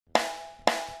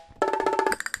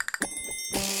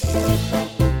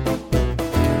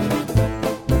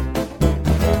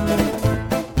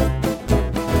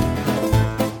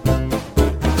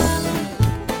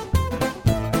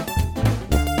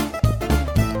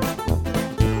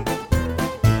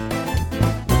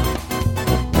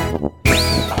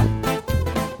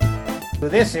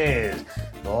This is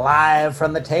Live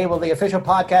from the Table, the official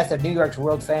podcast of New York's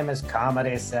world-famous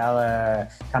Comedy Cellar,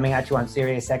 coming at you on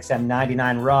Sirius XM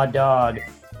 99 Raw Dog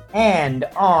and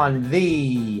on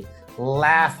the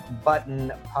Laugh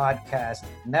Button Podcast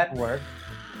Network.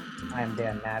 I am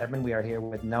Dan Natterman. We are here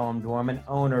with Noam Dworman,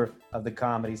 owner of the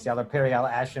Comedy Cellar,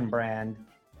 Periel Ashenbrand,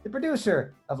 the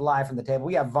producer of Live from the Table.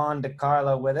 We have Vaughn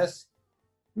Decarlo with us,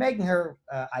 making her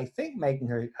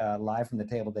Live from the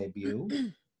Table debut,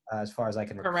 as far as I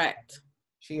can recall. Correct.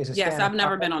 She is a yes. stand-up I've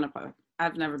never been on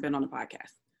a podcast.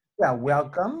 Yeah,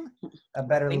 welcome.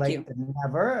 Better Thank late you. than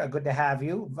never. Good to have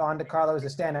you. Vaughn Decarlo is a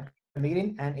stand-up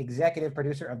comedian and executive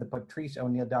producer of the Patrice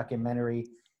O'Neill documentary,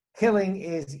 Killing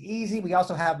is Easy. We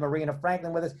also have Marina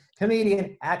Franklin with us,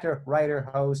 comedian, actor, writer,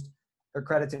 host. Her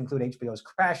credits include HBO's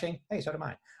Crashing. Hey, so do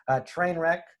mine.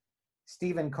 Trainwreck,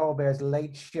 Stephen Colbert's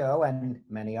Late Show, and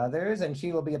many others. And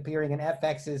she will be appearing in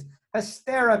FX's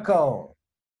Hysterical,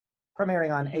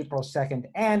 premiering on April 2nd.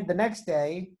 And the next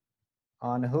day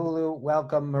on Hulu.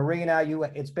 Welcome, Marina.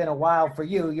 It's been a while for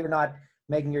you. You're not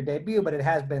making your debut, but it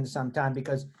has been some time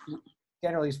because,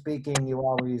 generally speaking,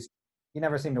 you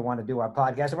never seem to want to do our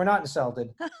podcast, and we're not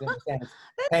insulted. That's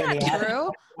not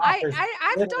true.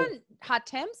 I've done Hot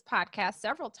Tim's podcast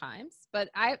several times, but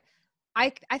I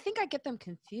think I get them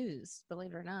confused,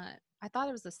 believe it or not. I thought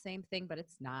it was the same thing, but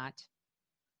it's not.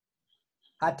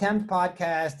 Hot Tim's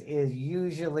podcast is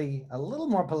usually a little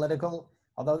more political,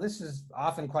 although this is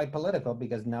often quite political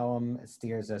because Noam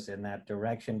steers us in that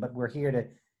direction. But we're here to,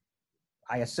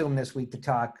 I assume this week, to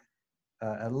talk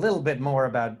a little bit more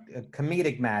about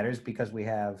comedic matters because we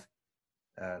have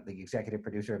the executive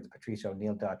producer of the Patrice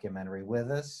O'Neill documentary with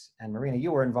us. And Marina,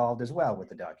 you were involved as well with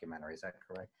the documentary, is that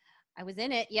correct? I was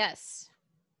in it, yes.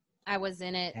 I was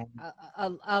in it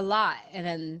a lot. And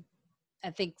then I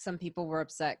think some people were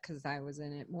upset because I was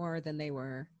in it more than they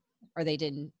were, or they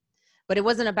didn't. But it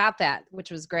wasn't about that, which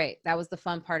was great. That was the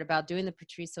fun part about doing the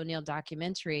Patrice O'Neill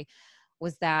documentary,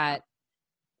 was that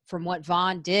from what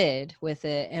Vaughn did with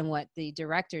it and what the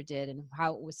director did and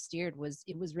how it was steered,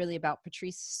 it was really about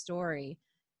Patrice's story.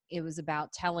 It was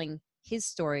about telling his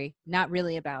story, not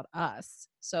really about us.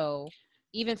 So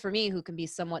even for me, who can be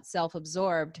somewhat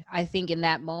self-absorbed, I think in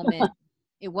that moment,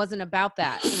 it wasn't about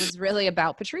that. It was really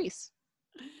about Patrice.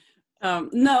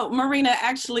 No, Marina,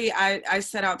 actually, I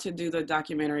set out to do the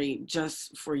documentary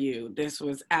just for you. This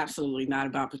was absolutely not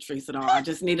about Patrice at all. I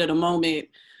just needed a moment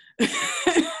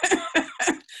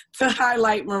to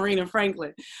highlight Marina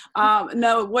Franklin.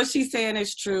 No, what she's saying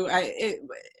is true.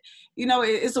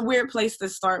 It's a weird place to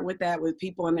start with that, with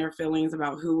people and their feelings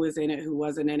about who was in it, who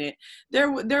wasn't in it. There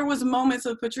was moments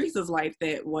of Patrice's life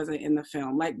that wasn't in the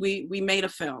film. Like we made a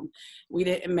film. We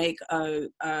didn't make a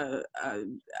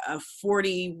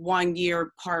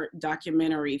 41-year part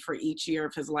documentary for each year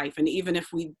of his life. And even if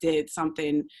we did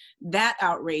something that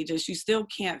outrageous, you still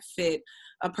can't fit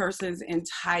a person's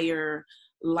entire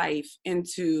life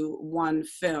into one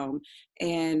film.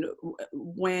 And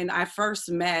when I first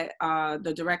met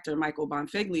the director, Michael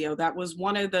Bonfiglio, that was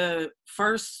one of the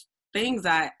first things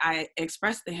I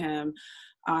expressed to him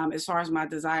as far as my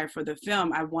desire for the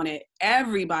film. I wanted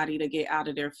everybody to get out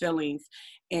of their feelings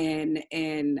and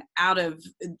out of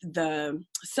the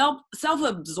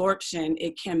self-absorption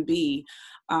it can be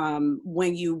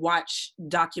when you watch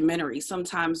documentaries.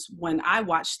 Sometimes when I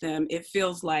watch them, it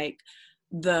feels like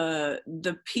the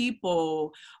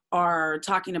people are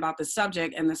talking about the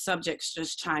subject and the subject's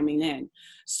just chiming in.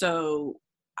 So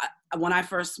when I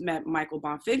first met Michael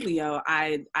Bonfiglio,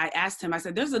 I asked him, I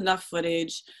said, there's enough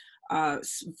footage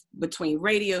between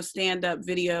radio, stand-up,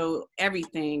 video,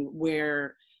 everything,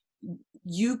 where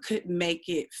you could make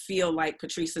it feel like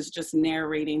Patrice is just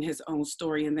narrating his own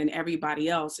story and then everybody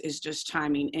else is just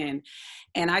chiming in.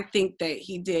 And I think that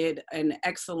he did an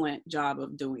excellent job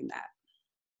of doing that.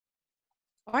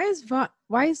 Why is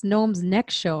Noam's neck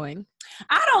showing?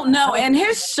 I don't know. And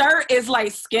his shirt is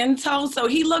like skin tone, so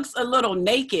he looks a little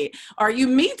naked. Are you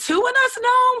Me Tooing us,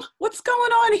 Noam? What's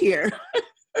going on here?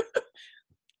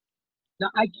 No,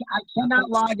 I cannot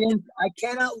log in. I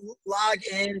cannot log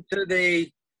into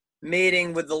the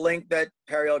meeting with the link that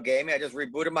Periel gave me. I just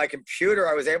rebooted my computer.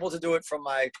 I was able to do it from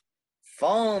my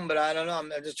phone, but I don't know.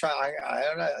 I'm just trying. I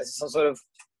don't know. It's some sort of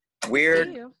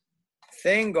weird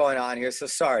thing going on here. So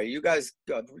sorry. You guys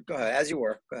go ahead as you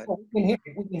were. Go ahead. Well, we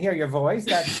can hear your voice.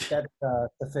 That's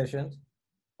sufficient.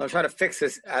 I'm trying to fix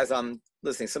this as I'm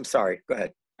listening. So I'm sorry. Go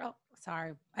ahead. Oh,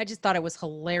 sorry. I just thought it was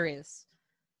hilarious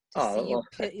to see you,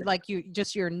 like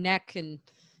your neck, and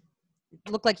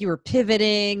it looked like you were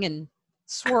pivoting and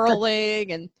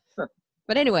swirling.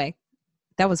 But anyway,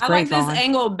 That was I great, like this Vaughn.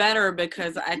 angle better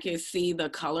because I can see the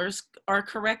colors are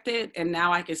corrected, and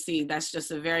now I can see that's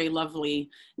just a very lovely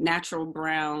natural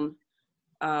brown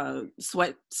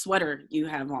sweater you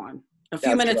have on. A few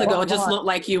That's minutes right. ago, it just looked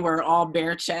like you were all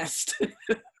bare chest. Did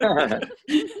I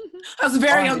was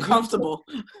very Vaughn, uncomfortable.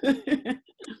 Did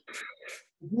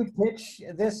you pitch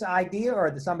this idea, or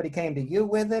did somebody came to you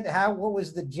with it? What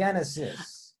was the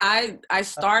genesis? I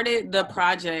started the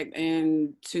project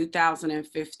in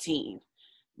 2015.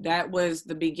 That was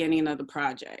the beginning of the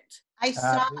project. I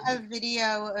saw a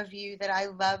video of you that I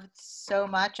loved so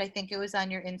much. I think it was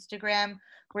on your Instagram,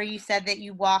 where you said that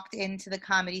you walked into the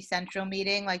Comedy Central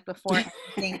meeting like before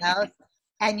anything else,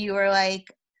 and you were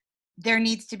like, there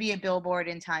needs to be a billboard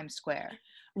in Times Square.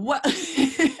 What?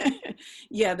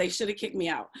 Yeah, they should have kicked me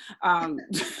out.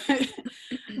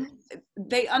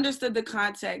 They understood the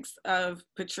context of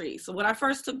Patrice. So when I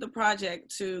first took the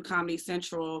project to Comedy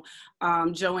Central,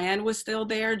 Joanne was still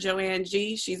there, Joanne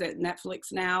G. She's at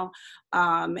Netflix now.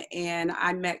 And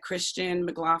I met Christian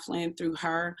McLaughlin through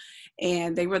her,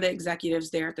 and they were the executives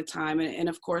there at the time. And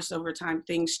of course, over time,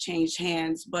 things changed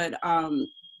hands. But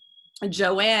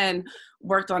Joanne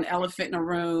worked on Elephant in a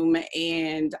Room,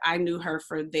 and I knew her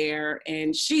for there,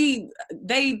 and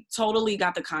they totally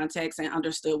got the context and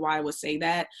understood why I would say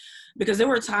that, because there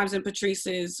were times in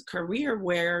Patrice's career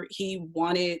where he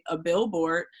wanted a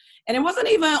billboard, and it wasn't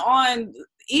even on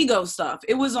ego stuff.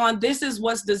 It was on, this is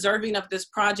what's deserving of this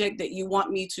project that you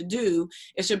want me to do.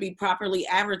 It should be properly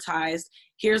advertised.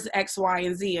 Here's X, Y,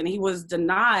 and Z. And he was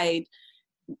denied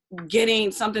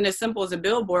getting something as simple as a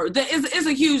billboard. That is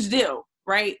a huge deal,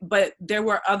 right? But there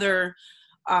were other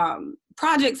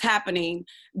projects happening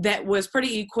that was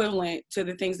pretty equivalent to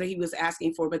the things that he was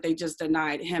asking for, but they just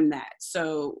denied him that.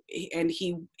 So, and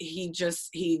he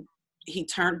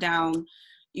turned down,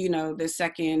 the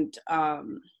second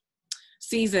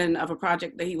season of a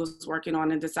project that he was working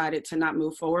on, and decided to not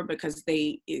move forward because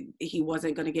he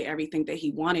wasn't going to get everything that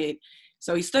he wanted.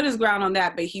 So he stood his ground on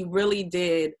that, but he really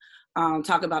did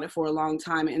talk about it for a long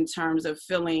time in terms of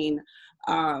feeling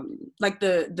like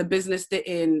the business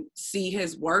didn't see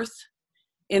his worth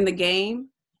in the game.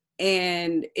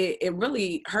 And it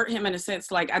really hurt him in a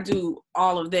sense, like, I do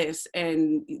all of this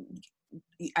and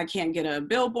I can't get a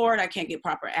billboard, I can't get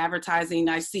proper advertising.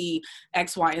 I see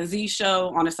X, Y, and Z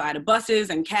show on the side of buses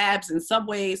and cabs and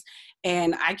subways,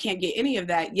 and I can't get any of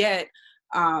that yet.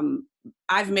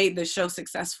 I've made the show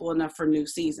successful enough for new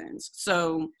seasons.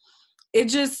 So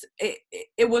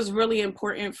it was really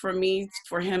important for me,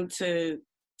 for him to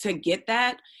get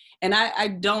that. And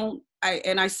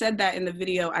I said that in the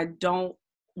video, I don't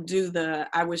do the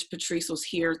I wish Patrice was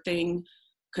here thing,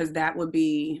 because that would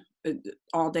be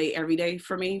all day, every day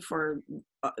for me, for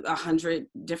 100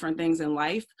 different things in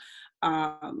life,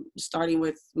 starting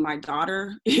with my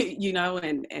daughter,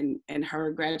 and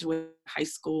her graduate high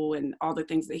school and all the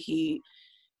things that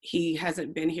he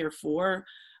hasn't been here for.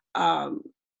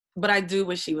 But I do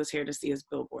wish he was here to see his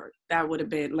billboard. That would have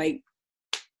been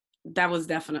that was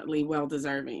definitely well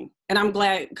deserving. And I'm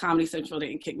glad Comedy Central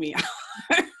didn't kick me out.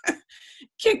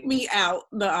 Kick me out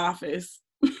the office.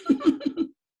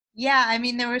 Yeah, I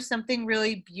mean, there was something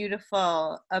really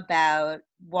beautiful about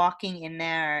walking in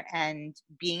there and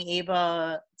being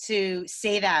able to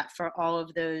say that for all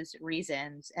of those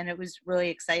reasons. And it was really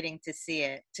exciting to see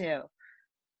it too.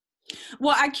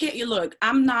 Well, I can't, look,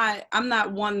 I'm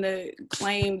not one to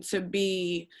claim to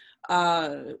be,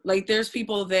 like, there's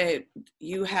people that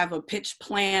you have a pitch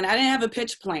plan. I didn't have a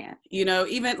pitch plan,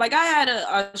 even like I had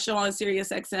a show on Sirius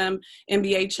XM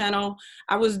NBA channel.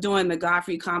 I was doing the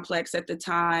Godfrey Complex at the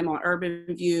time on Urban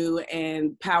View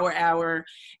and Power Hour.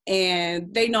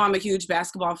 And they know I'm a huge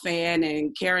basketball fan,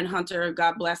 and Karen Hunter,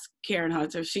 God bless Karen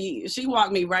Hunter. She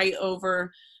walked me right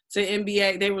over to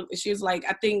NBA. She was like,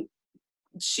 I think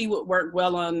she would work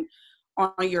well on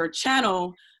your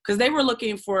channel, because they were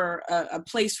looking for a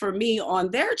place for me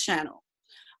on their channel,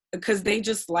 because they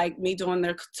just like me doing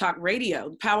their talk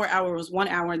radio. Power Hour was 1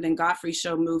 hour, and then Godfrey's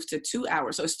show moved to 2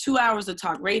 hours. So it's 2 hours of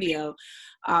talk radio.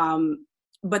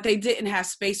 But they didn't have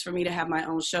space for me to have my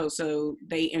own show. So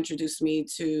they introduced me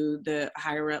to the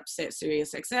higher ups at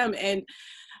Sirius XM.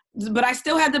 But I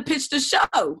still had to pitch the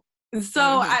show.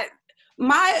 So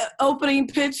my opening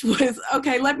pitch was,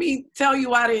 okay, let me tell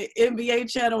you why the NBA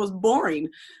channel is boring.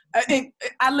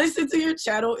 I listened to your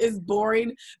channel, it's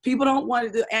boring.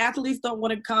 The athletes don't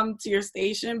want to come to your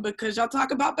station because y'all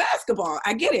talk about basketball.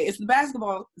 I get it, it's the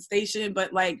basketball station,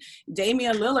 but like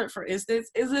Damian Lillard, for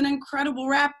instance, is an incredible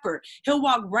rapper. He'll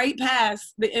walk right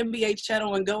past the NBA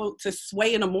channel and go to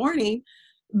Sway in the Morning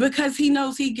because he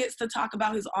knows he gets to talk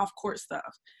about his off-court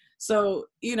stuff. So,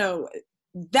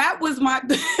 that was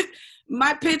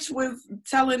my pitch was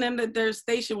telling them that their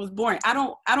station was boring. I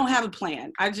don't have a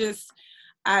plan.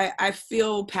 I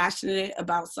feel passionate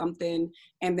about something,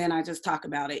 and then I just talk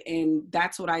about it. And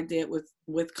that's what I did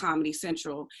with Comedy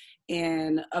Central.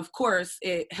 And of course,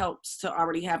 it helps to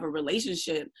already have a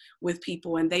relationship with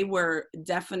people. And they were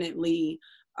definitely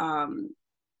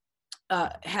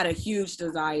had a huge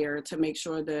desire to make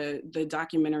sure the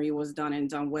documentary was done and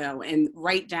done well. And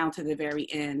right down to the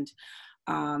very end,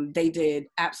 they did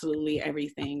absolutely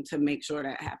everything to make sure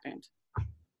that happened.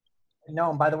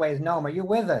 Noam, by the way, Noam, are you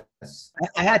with us?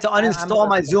 I had to uninstall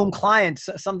my Zoom client,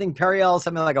 something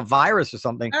something like a virus or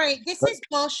something. All right, this is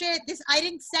bullshit. I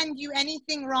didn't send you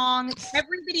anything wrong.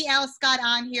 Everybody else got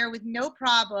on here with no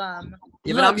problem.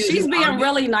 Yeah, look, she's being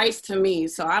really nice to me,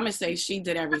 so I'm gonna say she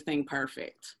did everything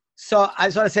perfect. So I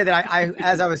just want to say that I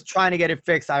as I was trying to get it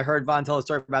fixed, I heard Von tell a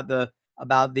story about the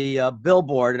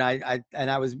billboard, and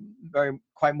I was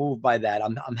quite moved by that.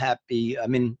 I'm happy. I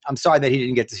mean, I'm sorry that he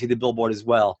didn't get to see the billboard as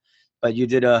well, but you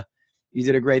did a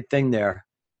great thing there.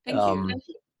 Thank you.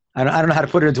 I don't know how to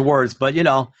put it into words, but you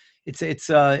know, it's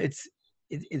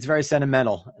very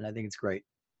sentimental, and I think it's great.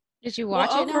 Did you watch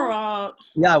it? Overall,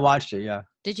 yeah, I watched it. Yeah.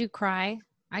 Did you cry?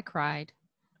 I cried.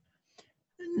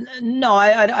 No,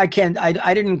 I can't.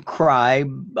 I didn't cry.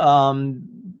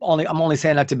 I'm only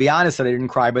saying that to be honest that I didn't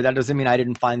cry, but that doesn't mean I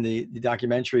didn't find the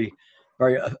documentary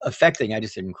very affecting. I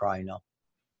just didn't cry. No.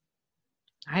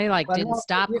 I didn't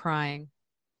stop crying.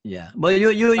 Yeah. Well,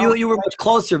 you were much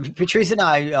closer. Patrice and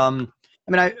I.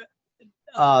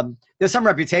 There's some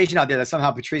reputation out there that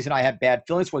somehow Patrice and I had bad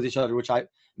feelings towards each other, which I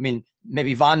mean,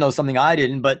 maybe Von knows something I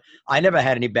didn't, but I never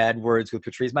had any bad words with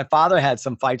Patrice. My father had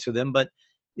some fights with him, but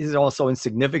these are also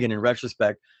insignificant in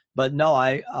retrospect. But no,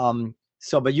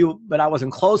 but I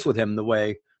wasn't close with him the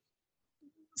way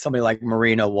somebody like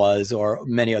Marina was, or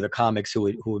many other comics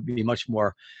who would be much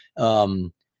more,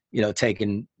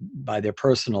 taken by their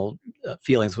personal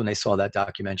feelings when they saw that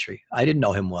documentary. I didn't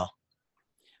know him well.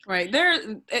 Right.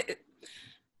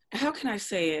 How can I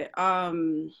say it?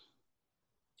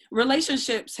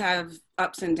 Relationships have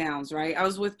ups and downs, right? I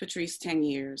was with Patrice 10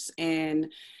 years, and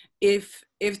if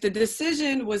the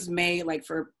decision was made, like,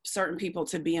 for certain people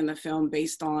to be in the film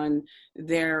based on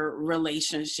their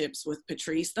relationships with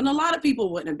Patrice, then a lot of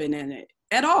people wouldn't have been in it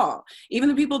at all. Even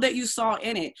the people that you saw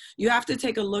in it, you have to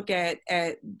take a look at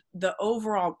the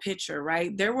overall picture,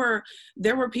 right? There were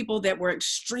people that were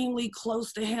extremely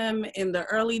close to him in the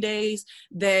early days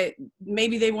that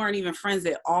maybe they weren't even friends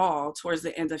at all towards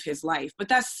the end of his life. But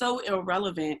that's so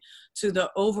irrelevant to the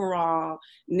overall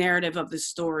narrative of the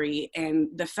story. And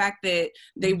the fact that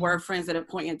they were friends at a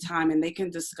point in time and they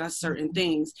can discuss certain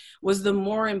things was the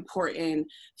more important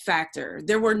factor.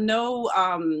 There were no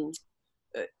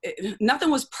nothing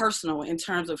was personal in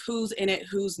terms of who's in it,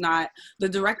 who's not. The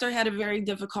director had a very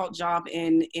difficult job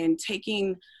in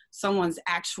taking someone's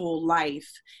actual life,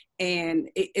 and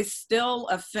it's still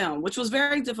a film, which was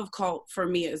very difficult for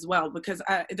me as well, because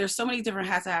there's so many different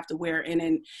hats I have to wear, and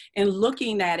in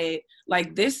looking at it,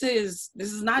 like, this is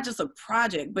not just a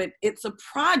project, but it's a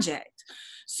project.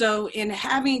 So in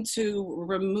having to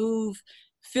remove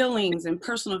feelings and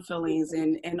personal feelings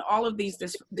and all of these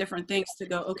different things to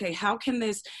go, okay, how can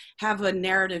this have a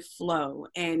narrative flow,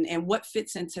 and what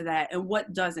fits into that and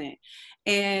what doesn't?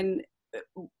 And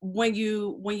when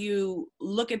you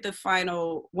look at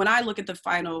when I look at the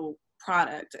final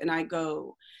product and I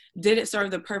go, did it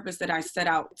serve the purpose that I set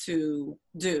out to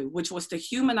do, which was to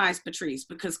humanize Patrice,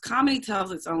 because comedy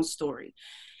tells its own story.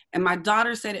 And my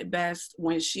daughter said it best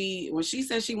when she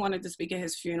said she wanted to speak at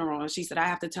his funeral, and she said, I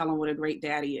have to tell him what a great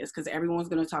daddy is, because everyone's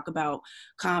going to talk about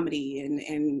comedy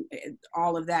and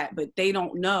all of that, but they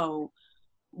don't know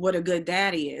what a good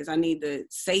daddy is. I need to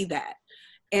say that.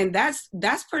 And that's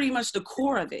pretty much the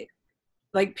core of it.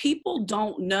 Like, people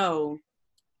don't know,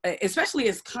 especially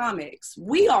as comics,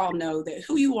 we all know that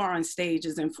who you are on stage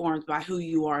is informed by who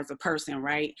you are as a person,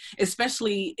 right?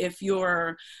 Especially if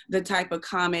you're the type of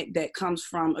comic that comes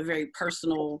from a very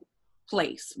personal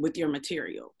place with your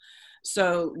material.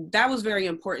 So that was very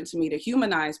important to me, to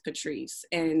humanize Patrice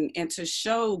and to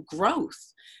show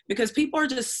growth, because people are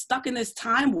just stuck in this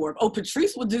time warp. Oh,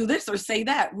 Patrice will do this or say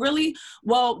that. Really?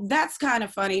 Well, that's kind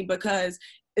of funny, because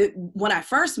when I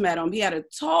first met him, he had a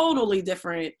totally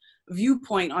different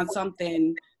viewpoint on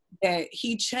something that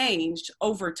he changed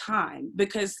over time,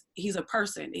 because he's a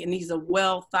person and he's a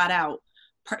well thought out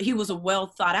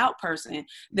person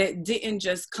that didn't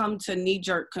just come to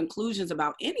knee-jerk conclusions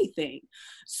about anything.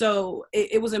 So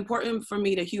it was important for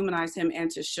me to humanize him and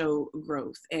to show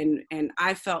growth. And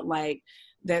I felt like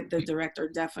that the director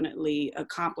definitely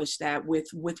accomplished that with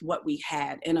what we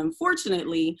had. And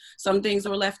unfortunately, some things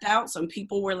were left out, some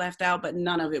people were left out, but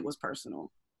none of it was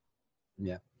personal.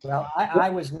 Yeah. Well, I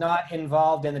was not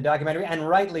involved in the documentary, and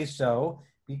rightly so,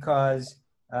 because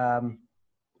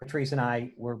Patrice and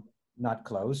I were not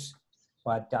close,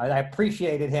 but I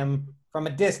appreciated him from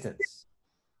a distance.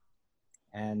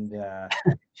 And well,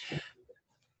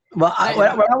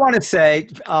 what I want to say,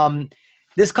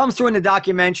 this comes through in the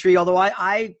documentary, although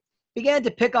I began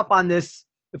to pick up on this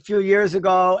a few years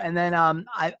ago, and then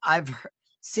I've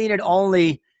seen it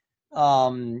only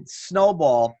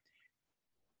snowball.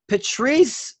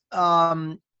 Patrice,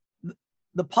 the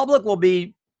public will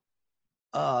be,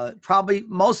 probably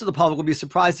most of the public will be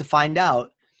surprised to find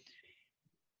out,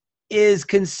 is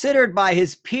considered by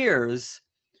his peers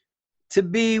to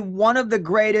be one of the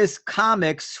greatest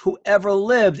comics who ever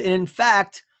lived. And in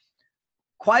fact,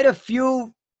 quite a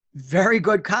few very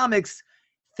good comics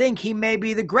think he may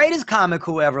be the greatest comic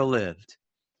who ever lived.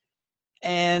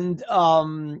 And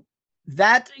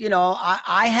that, you know,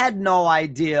 I had no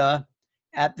idea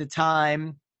at the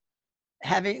time,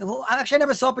 I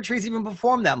never saw Patrice even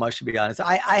perform that much, to be honest.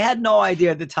 I had no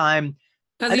idea at the time.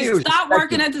 Because he stopped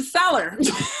working at the cellar.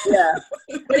 Yeah.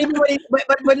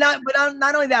 But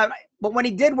not only that, but when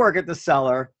he did work at the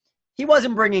cellar, he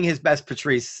wasn't bringing his best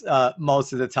Patrice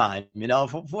most of the time, you know,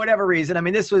 for whatever reason. I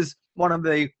mean, this was one of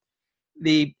the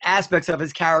aspects of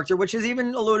his character, which is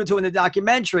even alluded to in the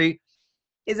documentary,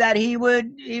 is that he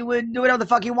would do whatever the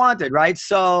fuck he wanted, right?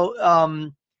 So,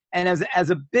 and as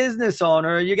a business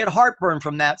owner, you get heartburn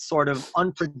from that sort of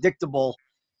unpredictable.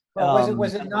 Well,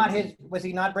 was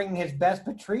he not bringing his best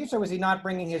Patrice, or was he not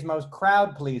bringing his most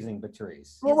crowd-pleasing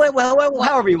Patrice? Well,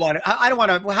 however you want it. I don't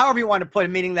want to. However you want to put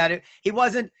it, meaning that he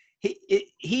wasn't.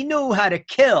 He knew how to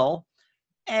kill,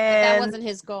 and that wasn't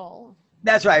his goal.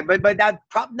 That's right, but that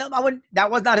that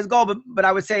was not his goal. But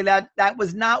I would say that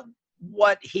was not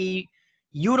what he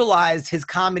utilized his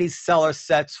Comedy Cellar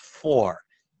sets for.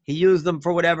 He used them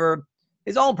for whatever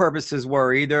his own purposes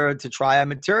were, either to try a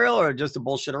material or just to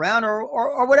bullshit around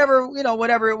or whatever, you know,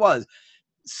 whatever it was.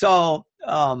 So,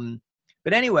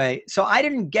 but anyway, so I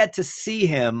didn't get to see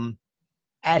him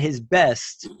at his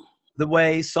best the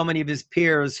way so many of his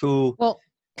peers who. Well,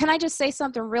 can I just say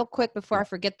something real quick before I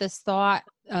forget this thought?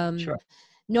 Sure.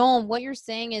 Noam, what you're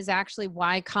saying is actually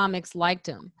why comics liked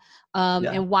him,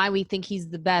 and why we think he's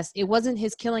the best. It wasn't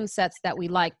his killing sets that we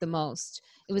liked the most.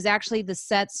 It was actually the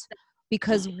sets,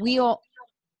 because we all,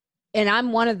 and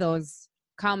I'm one of those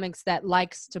comics that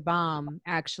likes to bomb,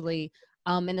 actually.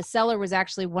 And the cellar was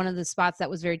actually one of the spots that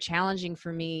was very challenging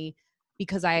for me,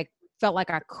 because I felt like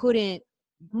I couldn't.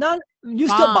 No, you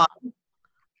still bomb.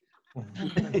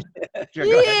 Sure,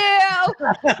 yeah.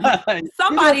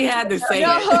 Somebody had to say it.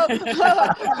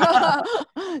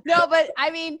 No, but I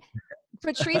mean,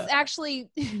 Patrice actually,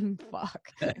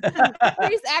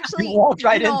 Patrice actually walked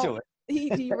right into it.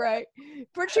 He right.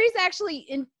 Patrice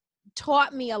actually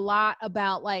taught me a lot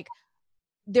about, like,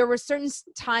 there were certain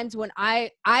times when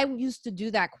I used to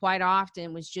do that quite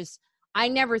often, was just, I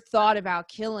never thought about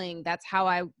killing. That's how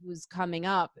I was coming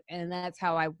up, and that's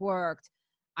how I worked.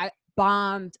 I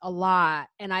bombed a lot,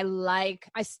 and I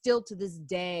still to this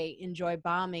day enjoy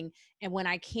bombing. And when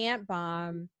I can't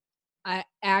bomb, I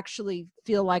actually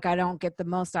feel like I don't get the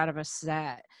most out of a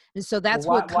set. And so that's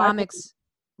what comics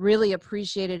really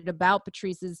appreciated about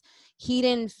Patrice, is he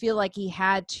didn't feel like he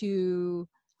had to.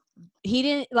 He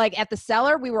didn't, like, at the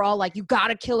cellar, we were all like, you got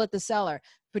to kill at the cellar.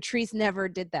 Patrice never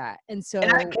did that. And so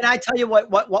can I tell you what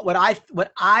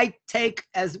I take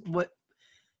as what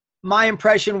my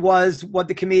impression was, what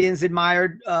the comedians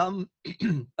admired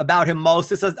about him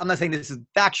most. I'm not saying this is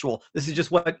factual. This is just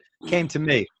what came to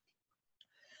me.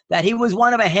 That he was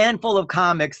one of a handful of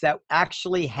comics that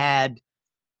actually had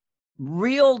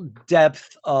real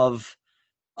depth of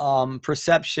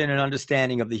perception and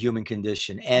understanding of the human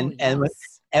condition. And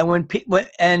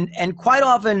and quite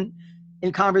often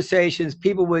in conversations,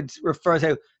 people would refer to,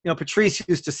 you know, Patrice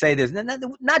used to say this,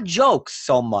 not jokes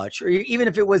so much, or even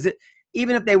if they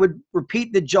would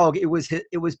repeat the joke, it was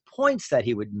points that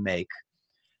he would make.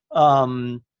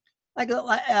 In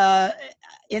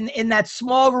that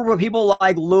small group of people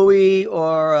like Louis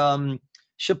or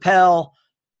Chappelle,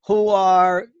 who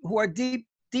are deep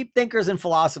thinkers and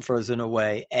philosophers in a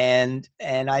way, and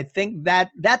I think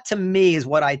that to me is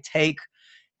what I take,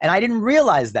 and I didn't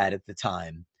realize that at the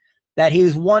time, that he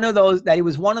was one of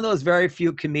those very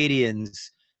few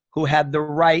comedians who had the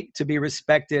right to be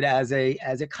respected as a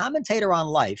commentator on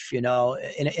life, you know,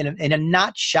 in a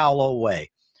not shallow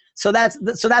way. So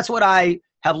that's what I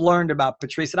have learned about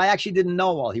Patrice that I actually didn't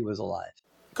know while he was alive.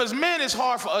 Because men, it's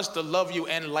hard for us to love you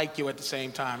and like you at the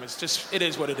same time. It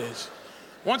is what it is.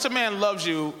 Once a man loves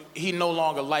you, he no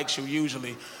longer likes you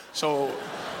usually. So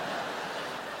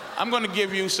I'm gonna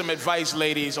give you some advice,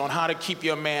 ladies, on how to keep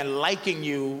your man liking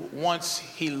you once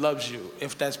he loves you,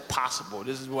 if that's possible.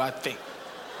 This is what I think.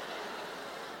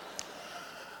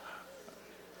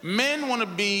 Men wanna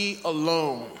be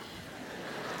alone,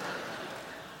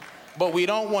 but we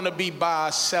don't wanna be by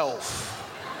ourselves.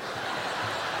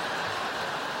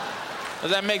 Does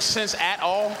that make sense at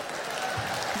all?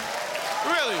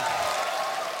 Really?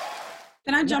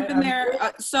 Can I jump in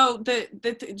there? So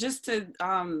just to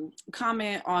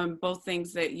comment on both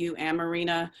things that you and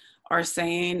Marina are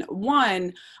saying.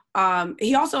 One,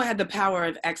 he also had the power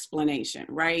of explanation,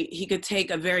 right? He could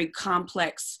take a very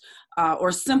complex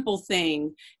or simple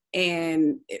thing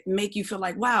and make you feel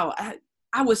like, wow,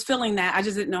 I was feeling that. I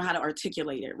just didn't know how to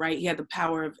articulate it, right? He had the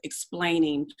power of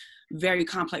explaining very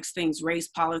complex things, race,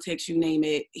 politics, you name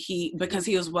it, because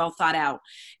he was well thought out.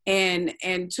 And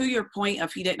to your point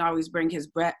of he didn't always bring his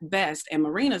best, and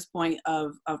Marina's point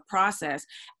of process,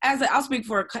 I'll speak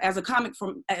for as a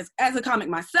comic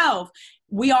myself,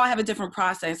 we all have a different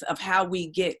process of how we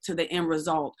get to the end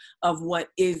result of what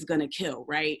is gonna kill,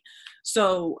 right?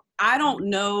 So I don't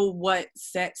know what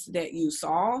sets that you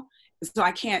saw, so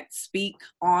I can't speak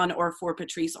on or for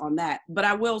Patrice on that, but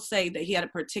I will say that he had a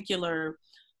particular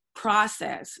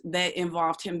process that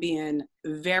involved him being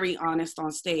very honest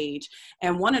on stage.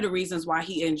 And one of the reasons why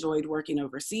he enjoyed working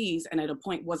overseas and at a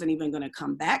point wasn't even going to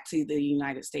come back to the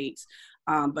United States,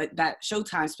 but that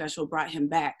Showtime special brought him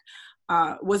back,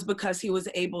 was because he was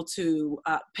able to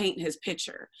paint his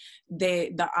picture.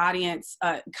 The audience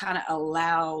kind of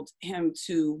allowed him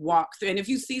to walk through. And if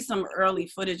you see some early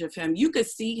footage of him, you could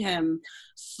see him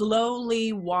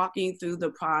slowly walking through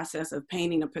the process of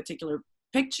painting a particular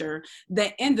picture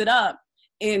that ended up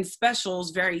in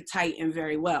specials very tight and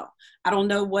very well. I don't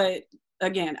know what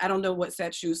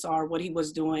sets you saw or what he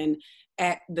was doing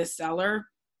at the Cellar,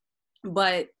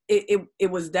 but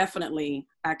it was definitely,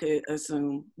 I could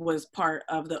assume, was part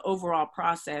of the overall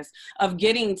process of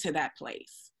getting to that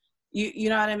place. You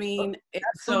know what I mean?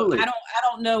 Absolutely. So I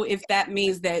don't know if that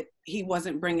means that he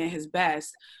wasn't bringing his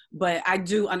best, but I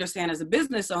do understand as a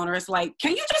business owner, it's like,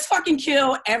 can you just fucking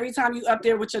kill every time you up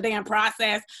there with your damn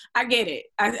process? I get it.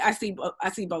 I see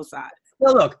both sides.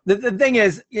 Well, look, the thing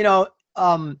is,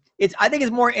 I think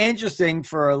it's more interesting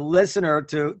for a listener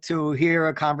to hear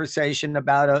a conversation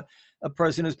about a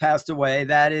person who's passed away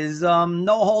that is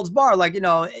no holds barred. Like,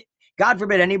 God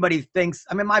forbid anybody thinks,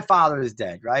 my father is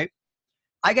dead, right?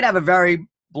 I could have a very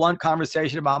blunt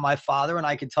conversation about my father, and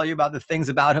I could tell you about the things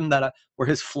about him that were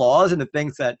his flaws and the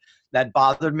things that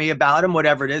bothered me about him,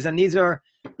 whatever it is. And these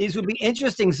would be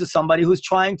interesting to somebody who's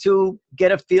trying to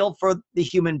get a feel for the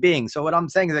human being. So what I'm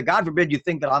saying is that God forbid you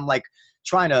think that I'm like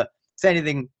trying to say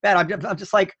anything bad. I'm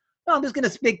just like, no, I'm just going to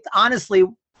speak honestly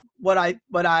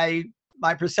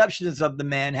my perception is of the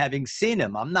man having seen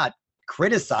him. I'm not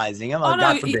criticizing him. Oh,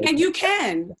 no, and you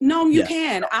can. No, you Yeah.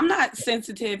 can. I'm not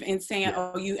sensitive in saying,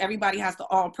 everybody has to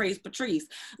all praise Patrice.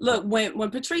 Look, when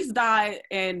Patrice died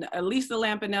and Lisa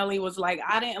Lampanelli was like,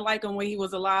 I didn't like him when he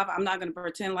was alive. I'm not going to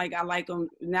pretend like I like him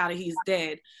now that he's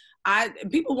dead.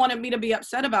 People wanted me to be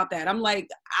upset about that. I'm like,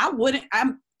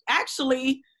 I'm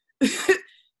actually,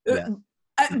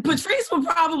 Patrice would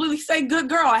probably say, good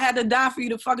girl, I had to die for you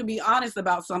to fucking be honest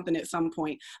about something at some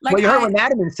point. Like, well, you heard what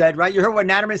Natterman said, right? You heard what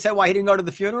Natterman said, why he didn't go to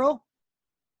the funeral?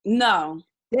 No.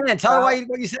 Yeah, tell her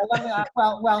what you said.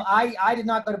 Well, I did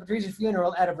not go to Patrice's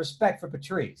funeral out of respect for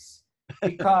Patrice,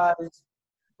 because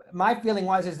my feeling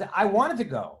is that I wanted to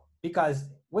go, because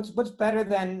what's better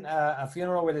than a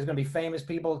funeral where there's going to be famous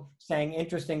people saying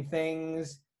interesting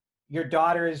things? Your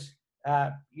daughter's,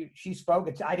 she spoke.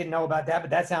 I didn't know about that, but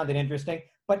that sounded interesting.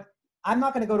 But I'm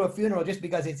not going to go to a funeral just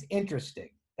because it's interesting.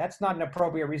 That's not an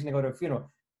appropriate reason to go to a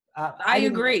funeral. I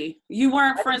agree. You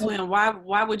weren't friends with him.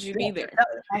 Why would you be there?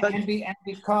 And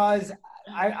because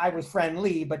I was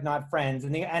friendly, but not friends.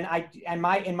 In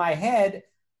my head,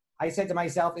 I said to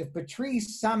myself, if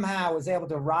Patrice somehow was able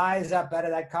to rise up out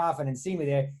of that coffin and see me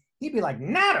there, he'd be like,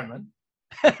 Natterman.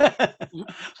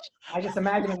 I just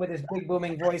imagine him with his big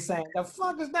booming voice saying, the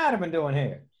fuck is Natterman doing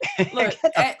here? Look,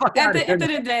 at the end of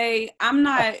the day,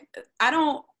 I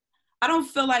don't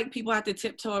feel like people have to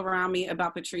tiptoe around me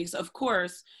about Patrice. Of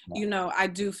course, I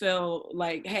do feel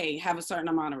like, hey, have a certain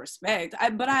amount of respect.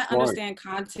 But I understand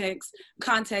context,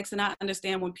 and I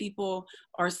understand when people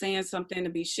are saying something to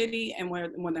be shitty and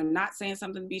when they're not saying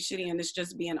something to be shitty, and it's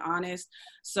just being honest.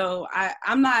 So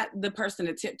I'm not the person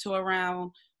to tiptoe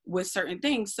around with certain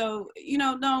things. So,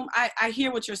 no, I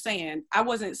hear what you're saying. I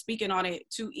wasn't speaking on it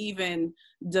to even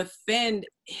defend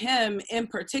him in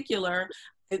particular.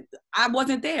 I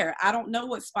wasn't there. I don't know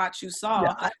what spots you saw.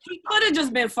 Yeah, He could have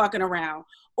just been fucking around,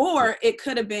 or it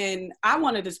could have been, I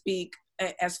wanted to speak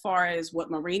as far as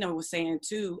what Marina was saying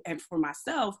too, and for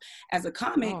myself as a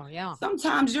comic,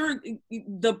 sometimes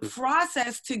the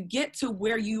process to get to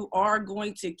where you are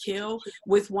going to kill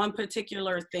with one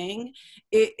particular thing,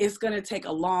 it's going to take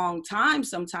a long time.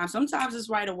 Sometimes it's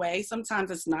right away, sometimes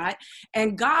it's not.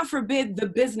 And God forbid the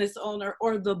business owner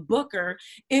or the booker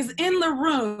is in the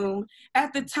room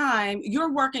at the time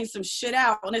you're working some shit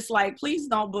out, and it's like, please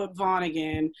don't book Vaughn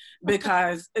again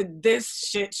because this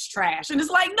shit's trash. And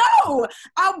it's like, no,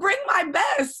 I'll bring my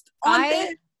best.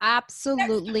 I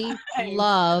absolutely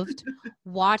loved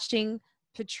watching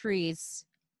Patrice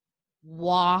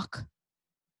walk,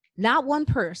 not one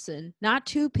person, not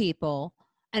two people.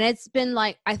 And it's been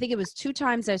like, I think it was 2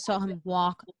 times I saw him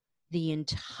walk the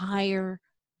entire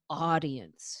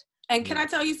audience. And can I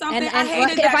tell you something? And I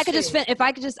hated that shit. if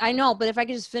I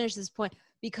could just finish this point,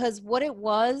 because what it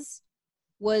was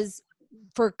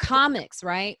for comics,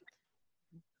 right?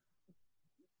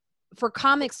 For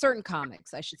comics, certain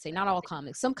comics, I should say, not all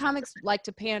comics. Some comics like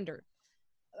to pander.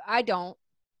 I don't.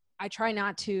 I try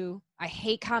not to. I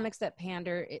hate comics that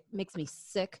pander. It makes me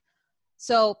sick.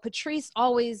 So Patrice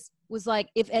always was like,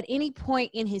 if at any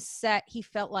point in his set, he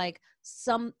felt like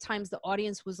sometimes the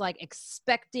audience was like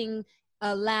expecting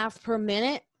a laugh per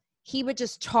minute, he would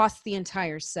just toss the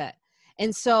entire set.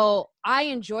 And so I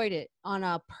enjoyed it on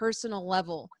a personal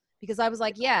level, because I was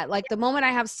like, yeah, like the moment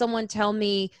I have someone tell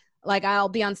me, like I'll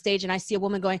be on stage and I see a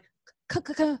woman going,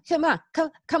 come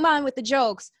on with the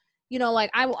jokes.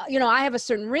 Like I have a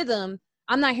certain rhythm.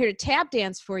 I'm not here to tap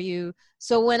dance for you.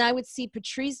 So when I would see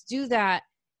Patrice do that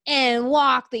and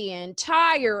walk the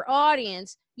entire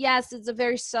audience, yes, it's a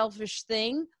very selfish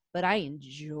thing, but I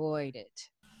enjoyed it.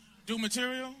 Do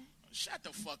material? Shut the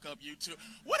fuck up, you two.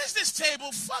 What is this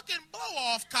table? Fucking blow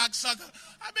off, cocksucker.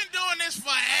 I've been doing this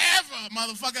forever,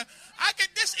 motherfucker.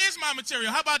 This is my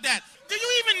material. How about that? Do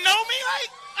you even know me? Like,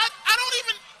 I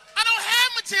don't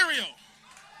have material.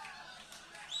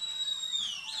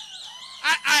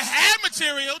 I had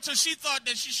material till she thought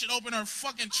that she should open her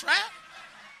fucking trap.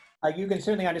 You can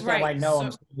certainly understand why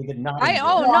Noam did not.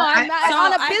 I'm not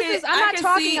on a business. I'm not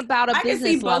talking about a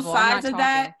business level. I can see both sides of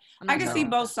that. I can see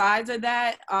both sides of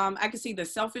that. I can see the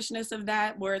selfishness of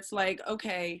that, where it's like,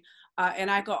 okay, and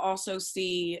I could also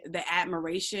see the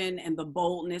admiration and the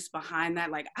boldness behind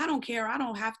that. Like, I don't care. I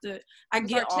don't have to. I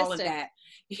get all of that.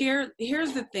 Here's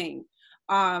the thing.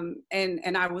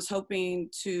 And I was hoping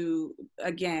to,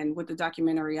 again, with the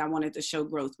documentary, I wanted to show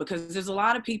growth, because there's a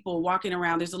lot of people walking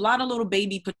around. There's a lot of little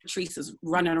baby Patrices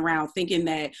running around thinking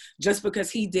that just because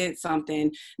he did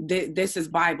something, this is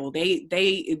Bible.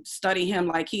 They study him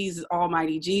like he's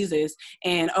Almighty Jesus,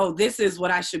 and, oh, this is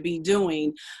what I should be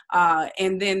doing.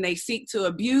 And then they seek to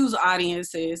abuse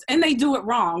audiences, and they do it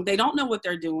wrong. They don't know what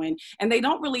they're doing, and they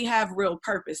don't really have real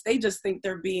purpose. They just think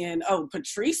they're being, oh,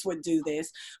 Patrice would do this.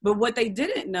 But what they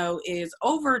didn't know is,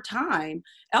 over time,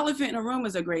 Elephant in a Room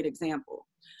is a great example.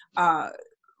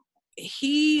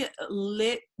 He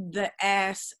lit the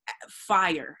ass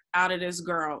fire out of this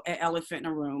girl at Elephant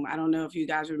in a Room. I don't know if you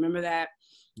guys remember that.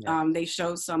 Yeah. They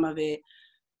showed some of it.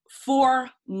 4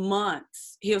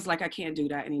 months. He was like, I can't do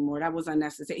that anymore. That was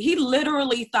unnecessary. He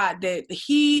literally thought that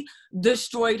he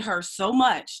destroyed her so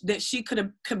much that she could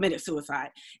have committed suicide.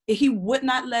 He would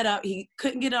not let up. He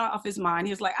couldn't get it off his mind.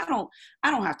 He was like, I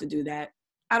don't have to do that.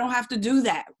 I don't have to do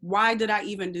that. Why did I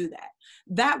even do that?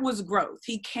 That was growth.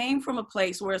 He came from a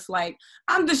place where it's like,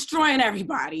 I'm destroying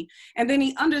everybody. And then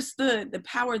he understood the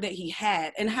power that he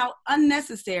had and how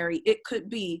unnecessary it could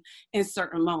be in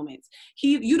certain moments.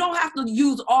 You don't have to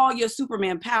use all your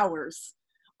Superman powers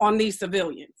on these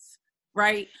civilians,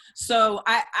 right? So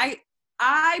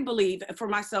I believe, for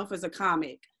myself as a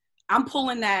comic, I'm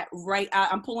pulling that right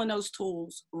out. I'm pulling those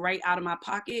tools right out of my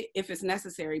pocket if it's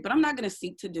necessary, but I'm not going to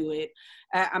seek to do it.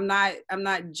 I'm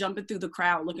not jumping through the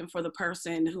crowd looking for the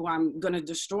person who I'm going to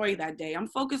destroy that day. I'm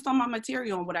focused on my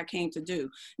material and what I came to do.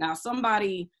 Now, if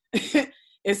somebody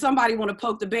want to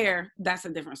poke the bear, that's a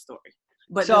different story.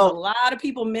 But there's a lot of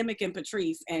people mimicking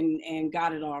Patrice and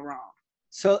got it all wrong.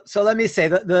 So let me say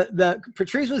the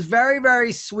Patrice was very,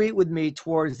 very sweet with me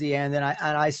towards the end, and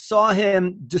I saw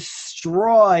him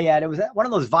destroy it was one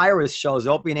of those virus shows,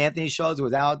 Opie and Anthony shows. It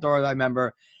was outdoors, I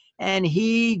remember, and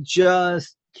he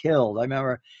just killed. I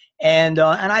remember, and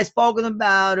I spoke with him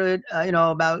about it,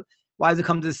 about why does it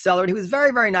come to the cellar. And he was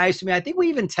very, very nice to me. I think we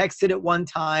even texted at one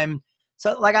time.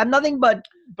 So like I'm nothing but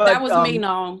that was me,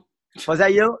 no. Was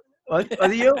that you? Was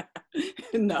it you?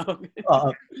 No.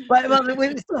 I'm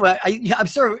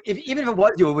sure even if it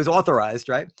was you, it was authorized,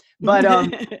 right? But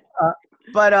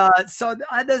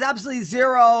there's absolutely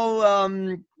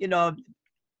zero,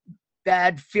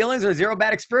 bad feelings or zero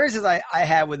bad experiences I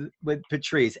had with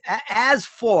Patrice. As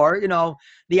for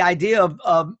the idea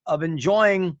of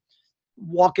enjoying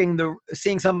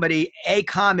seeing somebody, a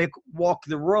comic, walk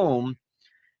the room.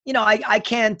 I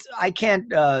can't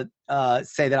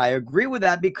say that I agree with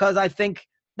that, because I think,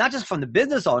 not just from the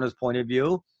business owner's point of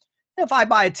view, if I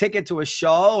buy a ticket to a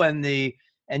show and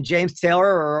James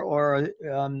Taylor or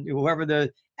whoever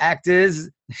the act is,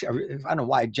 I don't know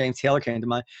why James Taylor came to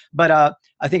mind, but I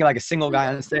think like a single guy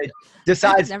on the stage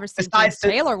I've never seen James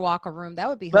Taylor walk a room. That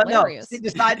would be hilarious. No,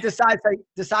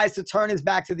 decides to turn his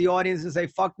back to the audience and say,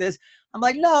 "Fuck this." I'm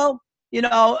like, no,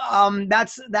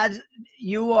 that's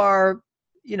you are,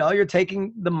 you're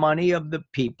taking the money of the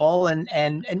people,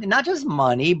 and not just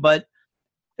money, but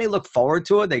they look forward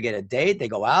to it. They get a date, they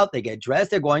go out, they get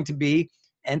dressed, they're going to be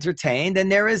entertained, and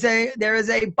there is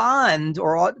a bond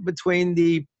between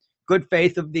the good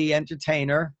faith of the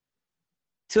entertainer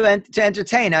to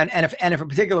entertain. And if a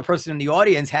particular person in the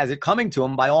audience has it coming to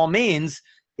him, by all means,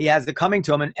 he has it coming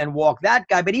to him and walk that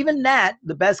guy. But even that,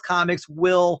 the best comics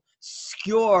will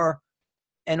skewer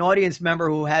an audience member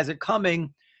who has it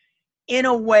coming in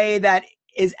a way that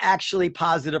is actually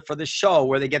positive for the show,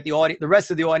 where they get the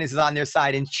rest of the audience is on their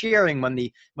side and cheering when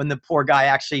the poor guy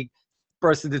actually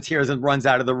bursts into tears and runs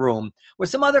out of the room. Where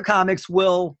some other comics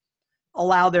will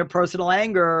allow their personal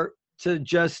anger to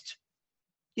just,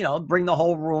 bring the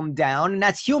whole room down. And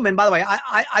that's human. By the way,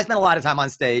 I spent a lot of time on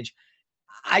stage.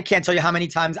 I can't tell you how many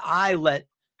times I let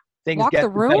things get the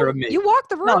better of me. You walk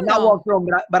the room? No, not walk the room,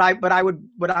 but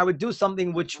I would do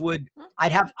something which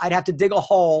I'd have to dig a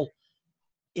hole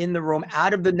in the room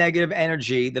out of the negative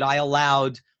energy that I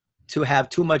allowed to have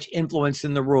too much influence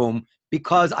in the room,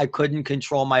 because I couldn't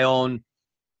control my own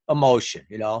emotion,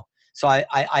 So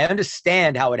I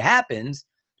understand how it happens,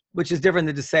 which is different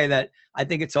than to say that I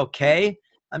think it's okay.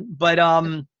 But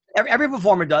every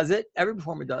performer does it. Every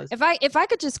performer does. If I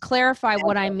could just clarify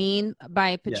what I mean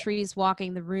by Patrice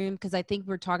walking the room, because I think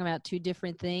we're talking about two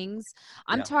different things.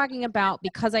 I'm talking about,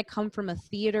 because I come from a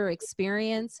theater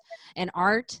experience and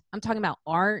art, I'm talking about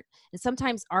art. And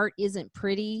sometimes art isn't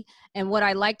pretty. And what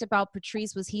I liked about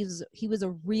Patrice was he was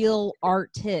a real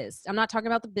artist. I'm not talking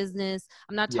about the business.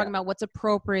 I'm not talking about what's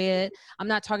appropriate. I'm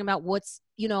not talking about what's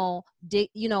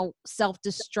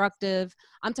self-destructive.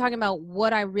 I'm talking about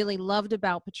what I really loved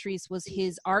about Patrice was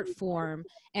his art form.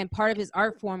 And part of his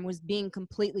art form was being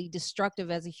completely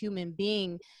destructive as a human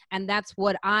being. And that's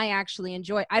what I actually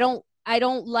enjoy. I don't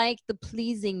like the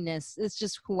pleasingness. It's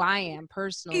just who I am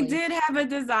personally. He did have a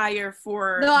desire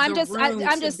for. No, I'm just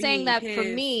saying that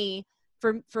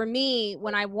for me,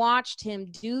 when I watched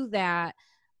him do that,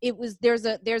 it was, there's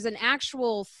an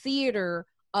actual theater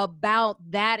about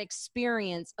that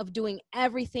experience of doing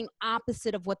everything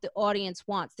opposite of what the audience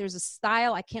wants. There's a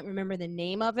style, I can't remember the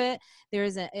name of it.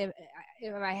 There's if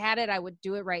I had it, I would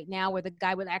do it right now, where the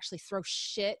guy would actually throw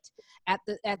shit at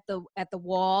the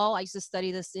wall. I used to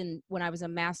study this when I was a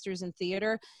master's in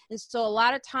theater. And so a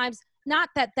lot of times, not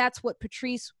that that's what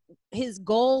Patrice, his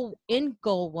end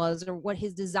goal was, or what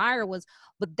his desire was,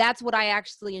 but that's what I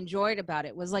actually enjoyed about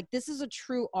it, was like, this is a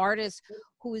true artist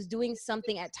who is doing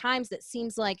something at times that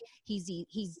seems like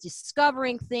he's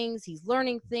discovering things, he's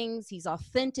learning things, he's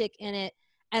authentic in it.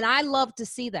 And I love to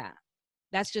see that.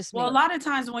 That's just me. Well, a lot of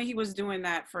times when he was doing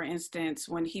that, for instance,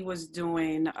 when he was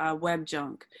doing web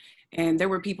junk, and there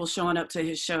were people showing up to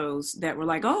his shows that were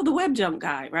like, "Oh, the web junk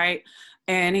guy," right?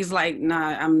 And he's like,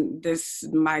 "Nah,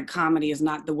 my comedy is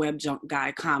not the web junk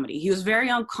guy comedy." He was very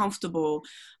uncomfortable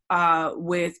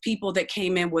with people that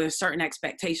came in with a certain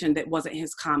expectation that wasn't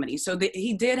his comedy. So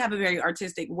he did have a very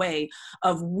artistic way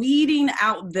of weeding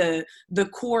out the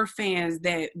core fans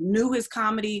that knew his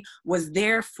comedy was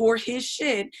there for his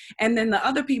shit. And then the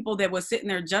other people that was sitting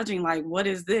there judging, like, what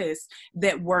is this,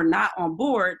 that were not on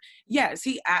board. Yes,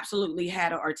 he absolutely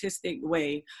had an artistic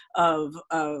way of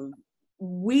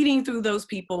weeding through those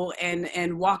people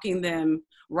and walking them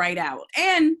right out.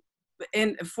 And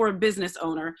for a business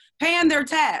owner, paying their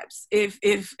tabs if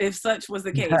such was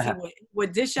the case. He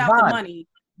would dish out the money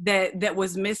that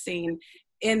was missing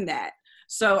in that.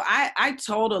 So I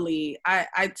totally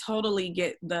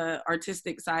get the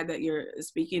artistic side that you're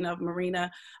speaking of, Marina.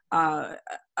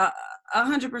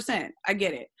 100%, I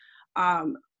get it.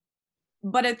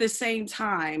 But at the same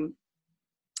time,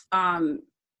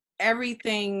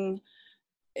 everything,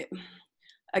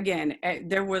 again,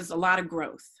 there was a lot of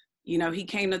growth. You know, he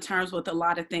came to terms with a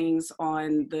lot of things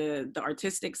on the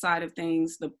artistic side of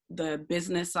things, the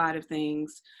business side of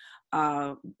things,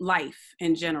 life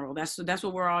in general. That's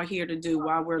what we're all here to do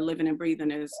while we're living and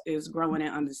breathing, is growing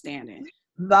and understanding.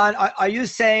 Von, are you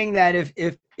saying that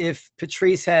if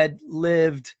Patrice had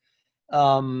lived,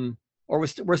 or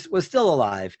was still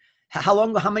alive, how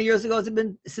many years ago has it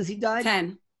been since he died?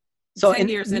 10. So 10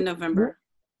 years in November.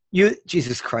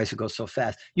 Jesus Christ, it goes so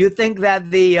fast. You think that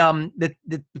the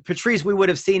Patrice we would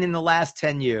have seen in the last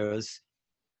 10 years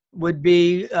would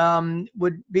be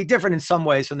different in some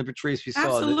ways from the Patrice we saw?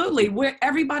 Absolutely. Where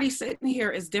everybody sitting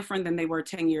here is different than they were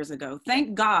 10 years ago.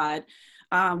 Thank God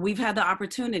we've had the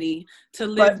opportunity to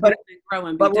live, and grow,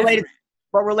 and be different.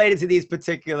 But related to these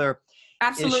particular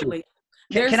Absolutely. issues.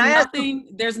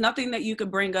 There's nothing that you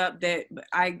could bring up that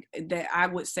I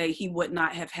would say he would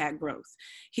not have had growth.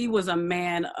 He was a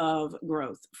man of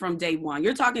growth from day one.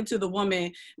 You're talking to the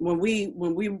woman when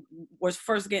we was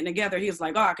first getting together, he was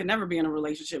like, oh, I could never be in a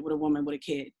relationship with a woman with a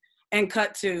kid. And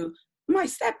cut to my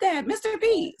stepdad, Mr.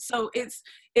 B. So it's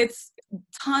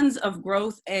tons of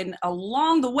growth, and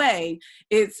along the way,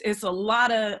 it's a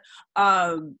lot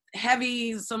of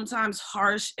heavy, sometimes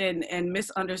harsh and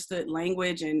misunderstood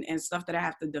language and stuff that I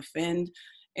have to defend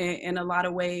in a lot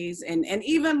of ways, and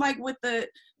even like with the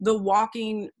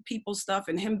walking people stuff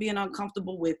and him being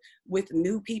uncomfortable with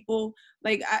new people.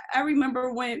 Like I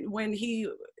remember when he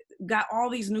got all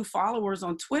these new followers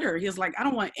on Twitter, he was like, I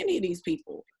don't want any of these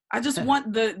people. I just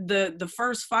want the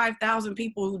first 5,000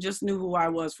 people who just knew who I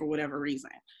was for whatever reason,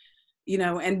 you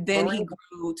know. And then he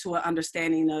grew to an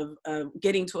understanding of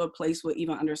getting to a place with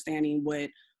even understanding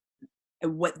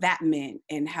what that meant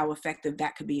and how effective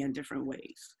that could be in different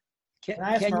ways. Can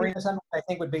I ask Marina something I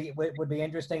think would be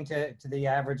interesting to the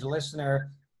average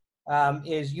listener?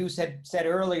 Is you said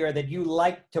earlier that you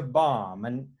like to bomb,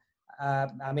 and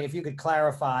I mean, if you could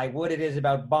clarify what it is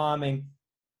about bombing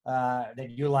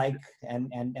that you like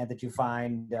and that you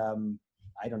find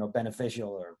I don't know, beneficial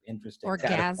or interesting.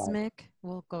 Orgasmic.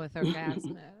 We'll go with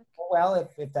orgasmic. Well,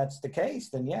 if that's the case,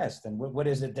 then yes. Then what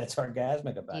is it that's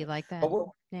orgasmic about? Do you like that,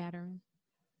 Natterin?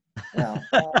 Well,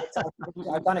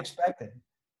 it's unexpected.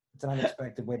 It's an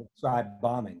unexpected way to describe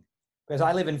bombing, because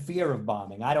I live in fear of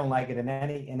bombing. I don't like it in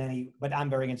any, but I'm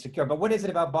very insecure. But what is it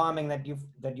about bombing that you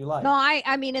like? No,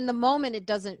 I mean, in the moment, it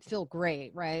doesn't feel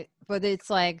great, right? But it's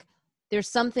like, there's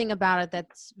something about it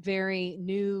that's very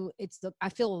new. I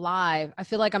feel alive. I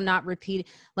feel like I'm not repeating.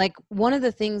 Like, one of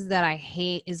the things that I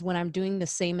hate is when I'm doing the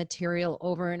same material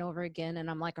over and over again and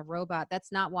I'm like a robot.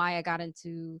 That's not why I got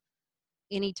into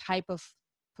any type of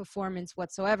performance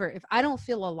whatsoever. If I don't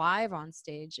feel alive on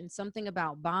stage, and something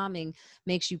about bombing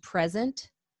makes you present,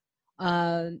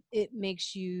 it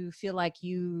makes you feel like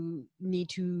you need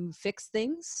to fix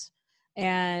things,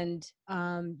 and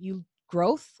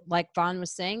growth, like Vaughn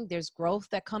was saying, there's growth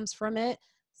that comes from it.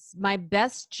 My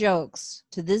best jokes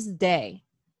to this day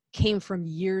came from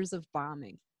years of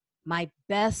bombing. My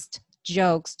best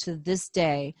jokes to this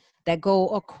day that go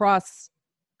across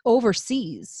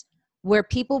overseas, where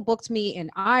people booked me in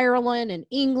Ireland and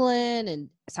England and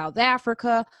South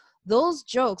Africa. Those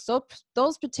jokes,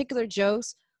 those particular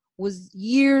jokes, was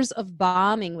years of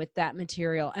bombing with that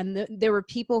material. And there were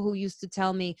people who used to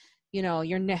tell me, you know,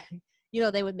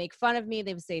 they would make fun of me.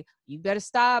 They would say, you better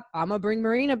stop. I'm going to bring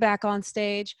Marina back on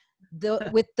stage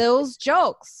with those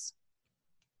jokes.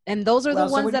 And those are the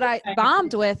ones that I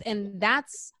bombed with. And that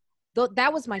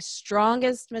was my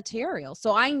strongest material.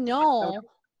 So I know.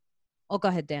 Oh, go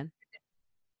ahead, Dan.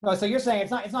 No, so you're saying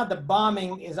it's not the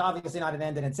bombing is obviously not an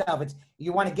end in itself. It's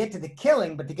you want to get to the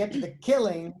killing, but to get to the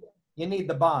killing, you need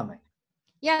the bombing.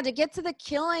 Yeah, to get to the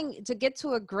killing, to get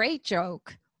to a great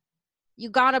joke, you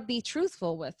got to be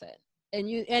truthful with it.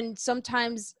 And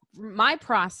sometimes my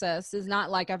process is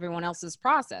not like everyone else's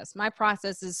process. My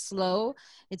process is slow,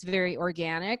 it's very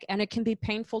organic, and it can be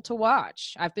painful to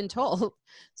watch, I've been told.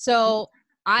 So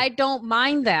I don't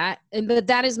mind that, but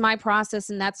that is my process,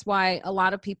 and that's why a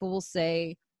lot of people will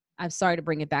say, I'm sorry to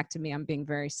bring it back to me, I'm being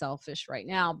very selfish right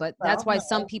now, but that's why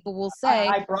some people will say,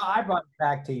 I brought it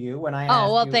back to you when I asked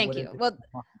oh, well, you thank you. Well,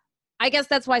 I guess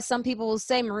that's why some people will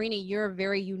say, Marina, you're a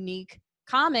very unique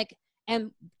comic.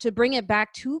 And to bring it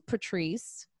back to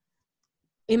Patrice,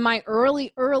 in my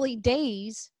early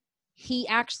days, he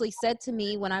actually said to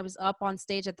me when I was up on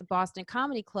stage at the Boston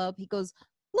Comedy Club, he goes,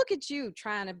 look at you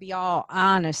trying to be all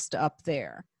honest up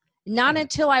there. Not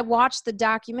until I watched the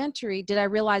documentary did I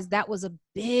realize that was a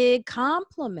big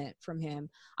compliment from him.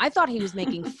 I thought he was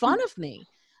making fun of me,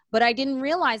 but I didn't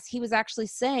realize he was actually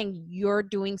saying, you're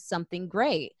doing something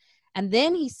great. And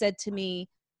then he said to me,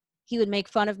 he would make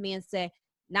fun of me and say,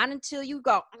 not until you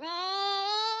go,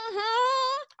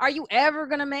 are you ever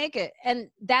gonna make it? And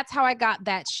that's how I got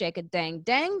that shake a dang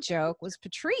dang joke, was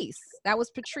Patrice. That was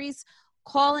Patrice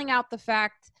calling out the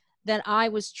fact that I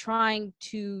was trying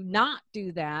to not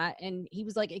do that, and he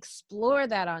was like, explore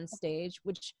that on stage,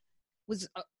 which was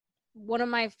one of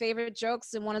my favorite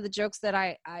jokes, and one of the jokes that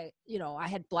I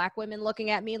had black women looking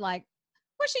at me like,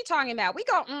 what's she talking about? We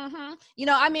go,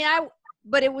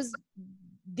 but it was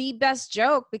the best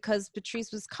joke because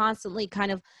Patrice was constantly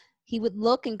he would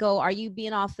look and go, are you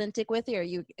being authentic with it? Are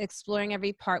you exploring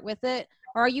every part with it?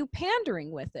 Or are you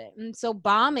pandering with it? And so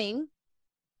bombing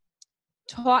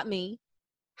taught me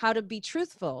how to be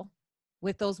truthful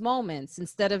with those moments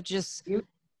instead of just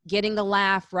getting the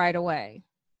laugh right away.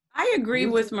 I agree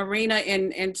with Marina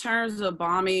in terms of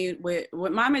bombing with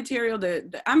my material.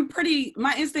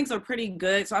 My instincts are pretty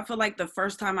good. So I feel like the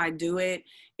first time I do it,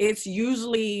 it's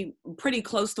usually pretty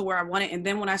close to where I want it. And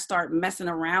then when I start messing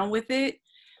around with it,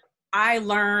 I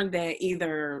learned that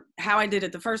either how I did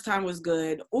it the first time was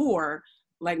good, or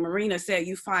like Marina said,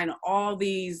 you find all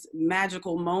these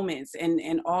magical moments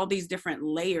and all these different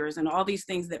layers and all these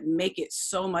things that make it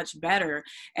so much better.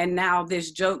 And now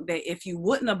this joke that if you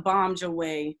wouldn't have bombed your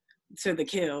way to the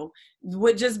kill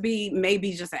would just be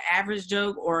maybe just an average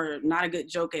joke or not a good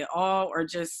joke at all, or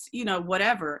just,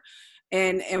 whatever.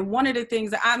 And one of the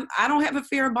things that I don't have a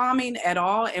fear of bombing at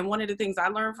all. And one of the things I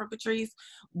learned from Patrice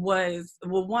was,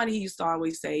 well, one, he used to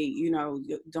always say,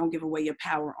 don't give away your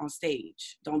power on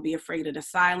stage. Don't be afraid of the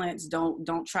silence.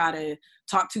 Don't try to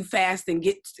talk too fast and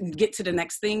get to the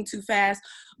next thing too fast.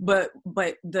 But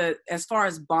as far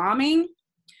as bombing,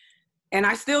 and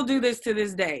I still do this to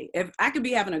this day, if I could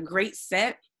be having a great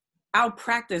set, I'll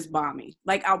practice bombing.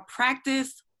 Like I'll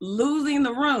practice losing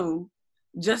the room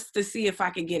just to see if I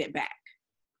could get it back.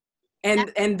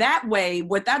 And that way,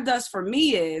 what that does for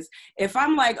me is, if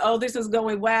I'm like, oh, this is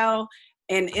going well,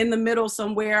 and in the middle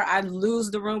somewhere, I lose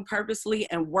the room purposely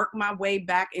and work my way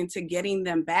back into getting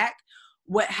them back.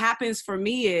 What happens for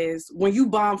me is when you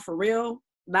bomb for real,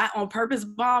 not on purpose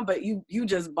bomb, but you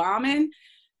just bombing,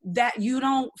 that you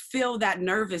don't feel that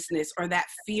nervousness or that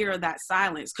fear, that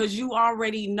silence, because you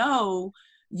already know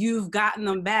you've gotten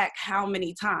them back how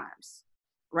many times,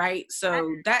 right?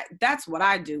 So that's what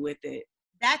I do with it.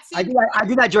 I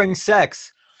do that during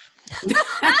sex.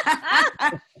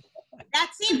 That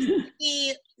seems to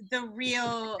be the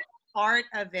real art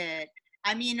of it.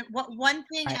 I mean, one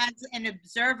thing as an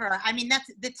observer, I mean, that's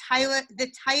the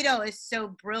title is so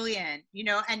brilliant,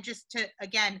 and just to,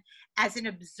 again, as an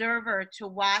observer, to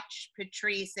watch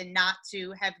Patrice and not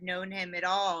to have known him at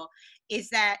all,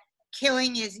 is that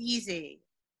killing is easy.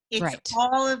 It's right.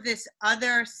 All of this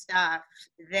other stuff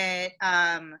that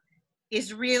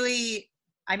is really,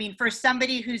 I mean, for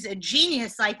somebody who's a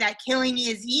genius like that, killing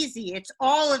is easy. It's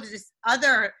all of this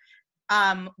other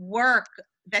work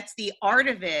that's the art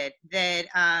of it that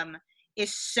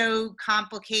is so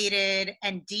complicated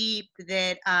and deep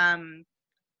that,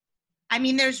 I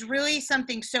mean, there's really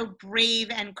something so brave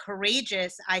and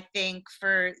courageous, I think,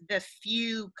 for the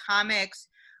few comics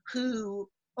who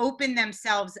open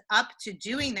themselves up to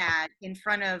doing that in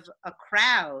front of a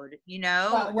crowd,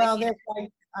 Well, there's like,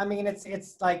 I mean, it's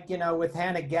like, with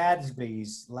Hannah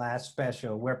Gadsby's last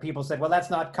special where people said, well, that's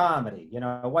not comedy,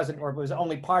 it wasn't, or it was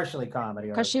only partially comedy.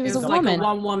 Because she was a woman.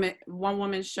 Like a one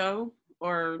woman show,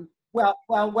 or? Well,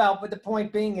 but the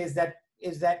point being is that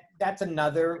that's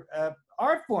another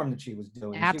art form that she was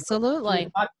doing. Absolutely.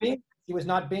 She was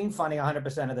not being funny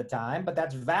 100% of the time, but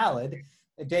that's valid.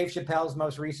 Dave Chappelle's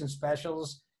most recent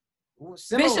specials,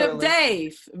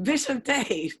 similarly, Bishop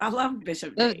Dave. I love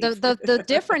Bishop Dave. The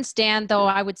difference, Dan, though,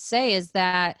 I would say, is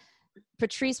that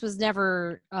Patrice was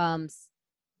never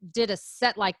did a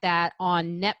set like that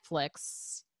on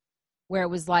Netflix where it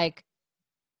was like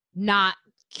not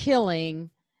killing.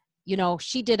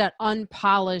 She did an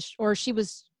unpolished, or she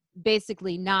was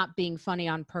basically not being funny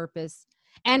on purpose.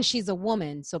 And she's a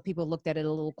woman, so people looked at it a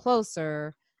little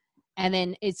closer. And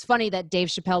then it's funny that Dave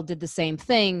Chappelle did the same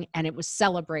thing and it was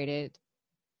celebrated.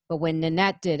 But when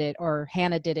Nanette did it or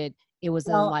Hannah did it, it was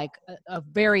a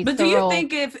very But thorough... do you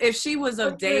think if she was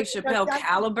of Dave Chappelle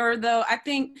caliber, though, I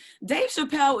think Dave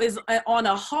Chappelle is on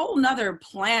a whole nother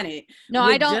planet. No,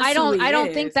 I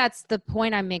don't think that's the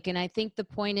point I'm making. I think the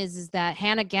point is that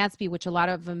Hannah Gadsby, which a lot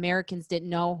of Americans didn't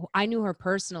know, I knew her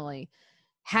personally,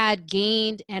 had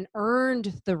gained and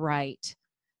earned the right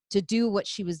to do what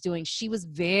she was doing. She was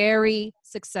very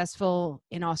successful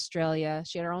in Australia.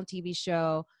 She had her own TV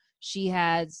show. She's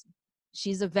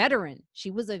a veteran.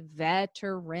 She was a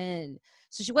veteran.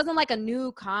 So she wasn't like a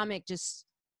new comic, just,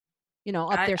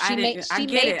 up there. She made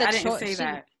the choice.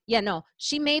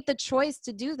 She made the choice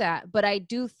to do that. But I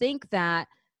do think that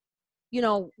you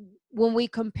know, when we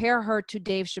compare her to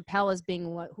Dave Chappelle as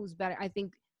being who's better, I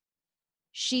think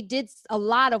she did a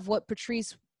lot of what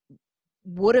Patrice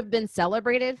would have been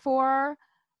celebrated for,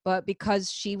 but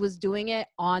because she was doing it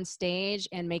on stage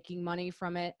and making money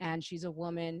from it, and she's a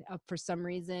woman, for some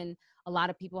reason, a lot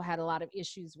of people had a lot of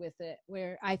issues with it,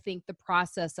 where I think the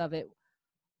process of it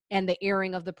and the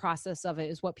airing of the process of it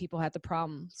is what people had the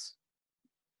problems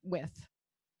with.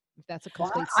 If that's a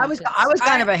complete sentence. I was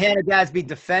kind of a Hannah Gadsby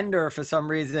defender for some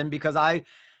reason, because I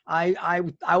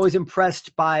was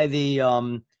impressed by the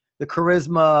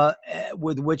charisma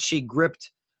with which she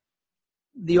gripped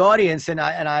the audience, and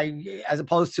I, as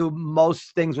opposed to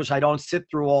most things which I don't sit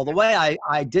through all the way,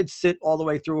 I did sit all the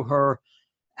way through her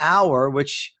hour,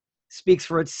 which speaks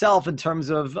for itself in terms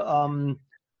of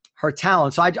her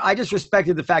talent. So I just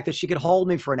respected the fact that she could hold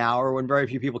me for an hour when very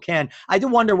few people can. I do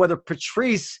wonder whether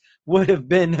Patrice would have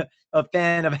been a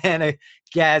fan of Hannah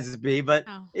Gadsby, but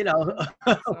you know.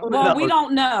 Well, we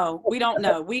don't know. We don't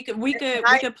know. We could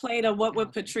play the "What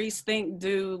Would Patrice Think"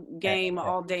 do game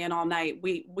all day and all night.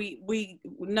 We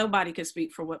nobody could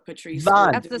speak for what Patrice.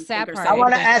 That's the sad part. I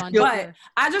want to ask you, but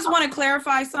I just want to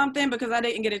clarify something, because I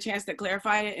didn't get a chance to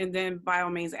clarify it, and then by all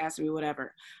means ask me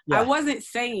whatever. Yeah. I wasn't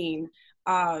saying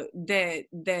that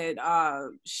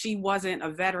she wasn't a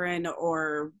veteran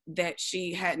or that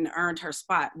she hadn't earned her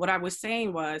spot. What I was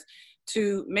saying was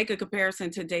to make a comparison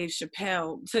to Dave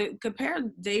Chappelle, to compare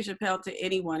Dave Chappelle to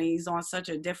anyone. He's on such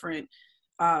a different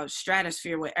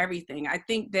stratosphere with everything. I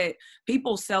think that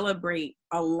people celebrate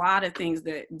a lot of things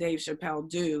that Dave Chappelle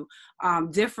do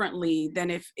differently than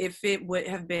if it would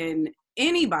have been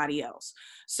anybody else.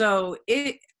 So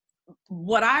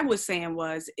what I was saying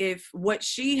was, if what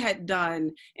she had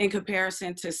done in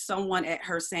comparison to someone at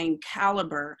her same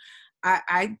caliber,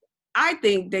 I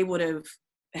think they would have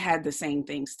had the same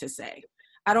things to say.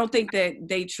 I don't think that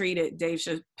they treated Dave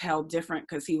Chappelle different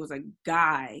because he was a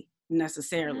guy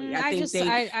necessarily. I think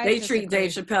they treat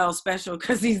Dave Chappelle special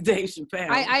because he's Dave Chappelle.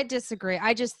 I disagree.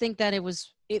 I just think that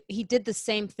he did the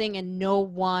same thing, and no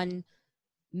one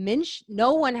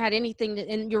had anything to,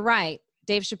 and you're right,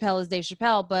 Dave Chappelle is Dave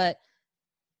Chappelle, but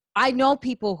I know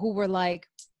people who were like,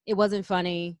 it wasn't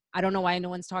funny. I don't know why no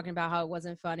one's talking about how it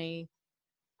wasn't funny.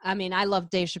 I mean, I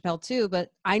love Dave Chappelle too, but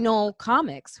I know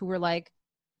comics who were like,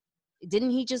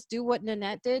 didn't he just do what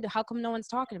Nanette did? How come no one's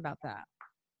talking about that?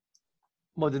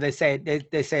 Well, did they say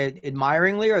they say it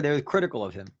admiringly, or they were critical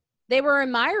of him? They were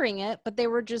admiring it, but they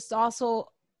were just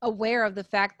also aware of the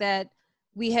fact that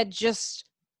we had just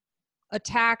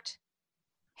attacked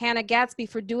Hannah Gadsby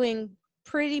for doing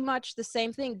pretty much the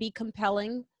same thing, be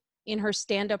compelling in her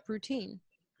stand-up routine,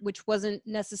 which wasn't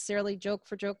necessarily joke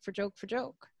for joke for joke for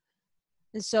joke.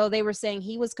 And so they were saying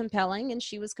he was compelling and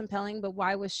she was compelling, but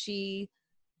why was she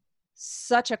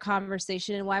such a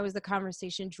conversation, and why was the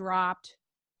conversation dropped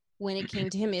when it came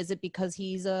to him? Is it because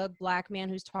he's a Black man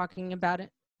who's talking about it,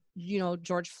 you know,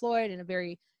 George Floyd in a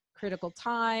very critical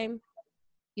time?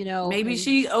 You know, maybe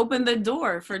she opened the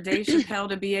door for Dave Chappelle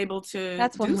to be able to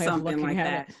do something like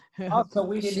that. Also,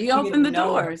 she opened the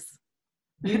doors.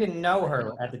 We didn't know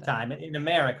her at the time. In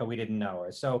America, we didn't know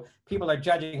her. So people are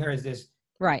judging her as this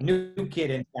new kid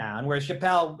in town, whereas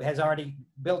Chappelle has already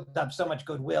built up so much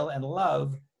goodwill and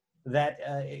love that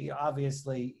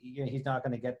obviously he's not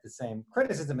going to get the same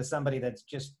criticism as somebody that's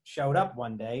just showed up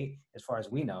one day, as far as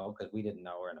we know, because we didn't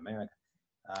know her in America.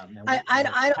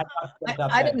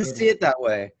 I didn't see it that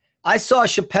way. I saw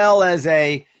Chappelle as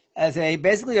a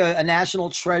basically a national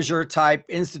treasure type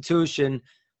institution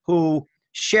who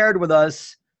shared with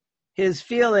us his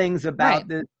feelings about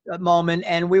this moment,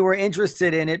 and we were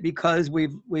interested in it because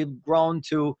we've grown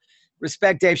to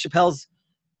respect Dave Chappelle's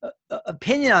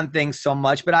opinion on things so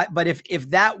much. But if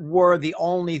that were the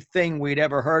only thing we'd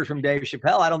ever heard from Dave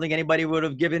Chappelle, I don't think anybody would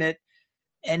have given it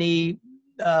any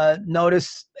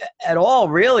notice at all,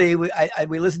 really. We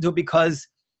listened to it because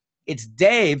it's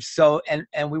Dave, so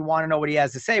and we want to know what he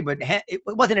has to say. But it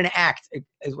wasn't an act,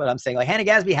 is what I'm saying. Like Hannah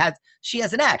Gadsby has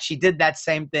an act. She did that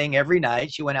same thing every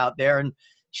night. She went out there and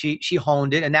she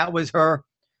honed it, and that was her.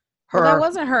 Well, that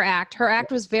wasn't her act. Her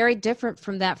act was very different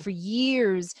from that for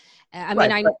years. I mean,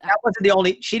 that wasn't the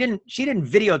only. She didn't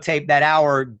videotape that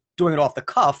hour doing it off the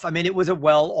cuff. I mean, it was a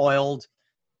well-oiled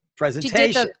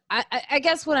presentation. I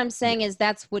guess what I'm saying is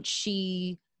that's what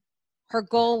her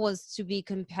goal was, to be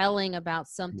compelling about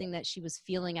something that she was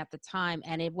feeling at the time,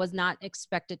 and it was not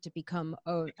expected to become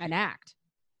an act.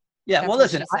 Yeah, well,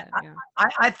 listen,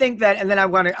 I think that, and then I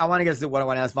want to get to what I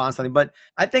want to ask Vaughn something, but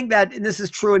I think that, and this is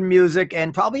true in music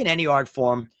and probably in any art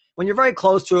form, when you're very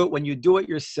close to it, when you do it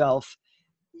yourself,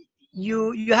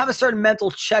 you have a certain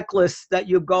mental checklist that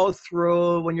you go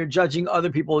through when you're judging other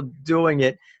people doing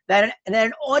it that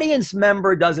an audience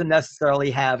member doesn't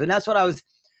necessarily have. And that's what I was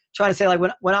trying to say. Like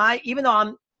when I, even though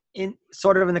I'm in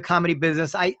sort of in the comedy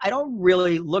business, I don't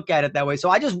really look at it that way. So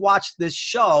I just watched this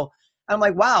show and I'm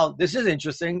like, wow, this is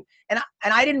interesting. And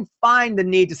I didn't find the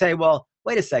need to say, well,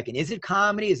 wait a second, is it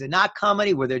comedy? Is it not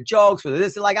comedy? Were there jokes? Were there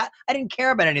this? Like, I didn't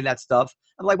care about any of that stuff.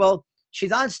 I'm like, well,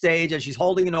 she's on stage and she's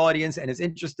holding an audience and it's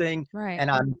interesting. Right.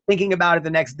 And I'm thinking about it the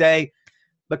next day.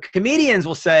 But comedians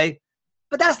will say,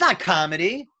 but that's not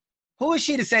comedy. Who is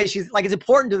she to say she's like, it's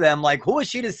important to them. Like, who is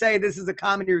she to say this is a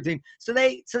comedy routine? So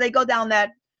they go down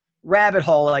that rabbit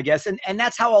hole, I guess. And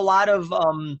that's how a lot of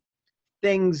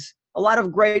things, a lot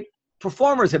of great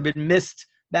performers have been missed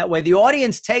that way. The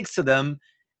audience takes to them.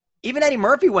 Even Eddie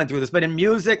Murphy went through this, but in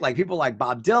music, like people like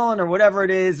Bob Dylan or whatever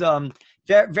it is,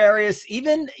 various,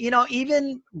 even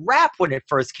rap when it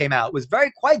first came out was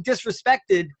quite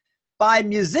disrespected by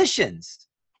musicians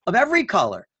of every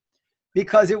color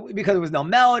because it was no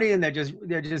melody and they're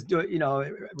just doing,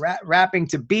 rapping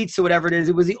to beats or whatever it is.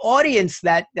 It was the audience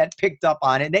that picked up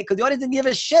on it because the audience didn't give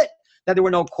a shit that there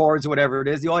were no chords or whatever it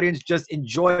is. The audience just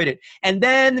enjoyed it. And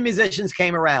then the musicians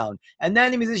came around and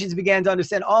then the musicians began to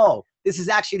understand, oh, this is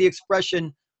actually the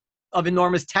expression of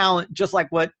enormous talent, just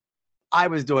like what I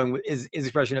was doing is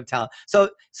expression of talent. So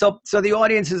the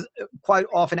audience is quite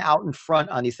often out in front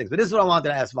on these things. But this is what I wanted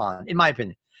to ask Vaughn, in my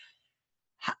opinion.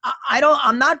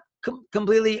 I'm not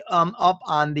completely up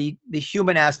on the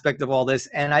human aspect of all this,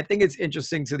 and I think it's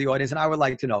interesting to the audience, and I would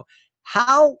like to know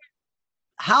how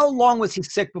long was he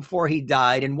sick before he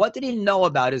died, and what did he know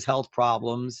about his health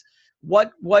problems?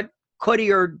 What could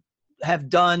he have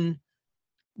done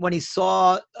when he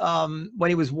saw, when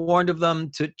he was warned of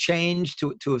them to change,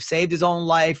 to have saved his own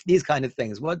life, these kind of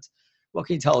things? What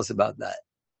can you tell us about that?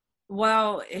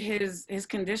 Well, his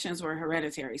conditions were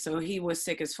hereditary. So he was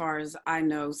sick, as far as I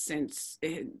know, since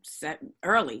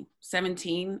early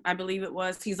 17, I believe it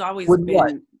was. He's always With been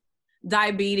what?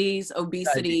 Diabetes,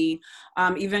 obesity,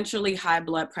 eventually high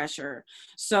blood pressure.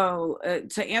 So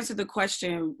to answer the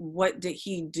question, what did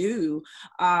he do?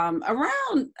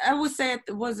 Around, I would say,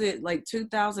 was it like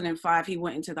 2005, he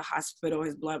went into the hospital,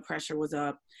 his blood pressure was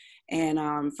up.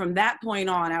 And from that point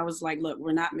on, I was like, look,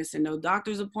 we're not missing no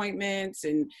doctor's appointments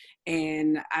and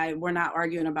we're not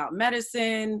arguing about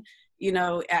medicine.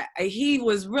 He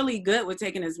was really good with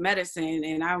taking his medicine.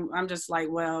 And I'm just like,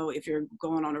 well, if you're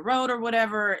going on the road or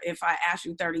whatever, if I ask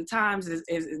you 30 times,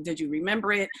 did you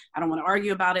remember it? I don't want to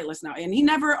argue about it. Let's not. And he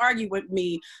never argued with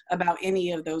me about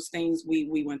any of those things.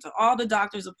 We went to all the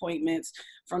doctor's appointments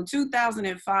from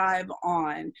 2005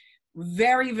 on.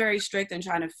 Very, very strict in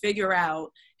trying to figure out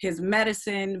his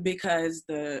medicine because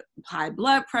the high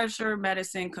blood pressure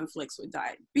medicine conflicts with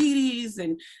diabetes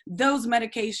and those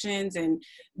medications. And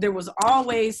there was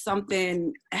always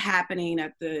something happening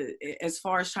as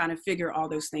far as trying to figure all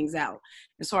those things out.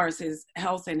 As far as his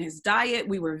health and his diet,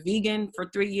 we were vegan for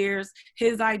 3 years.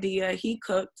 His idea, he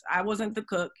cooked. I wasn't the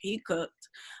cook, he cooked.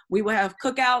 We would have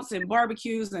cookouts and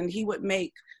barbecues and he would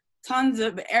make tons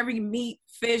of every meat,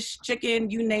 fish, chicken,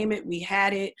 you name it, we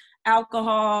had it.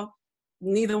 Alcohol,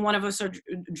 neither one of us are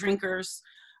drinkers.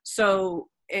 So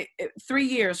 3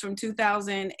 years, from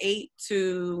 2008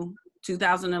 to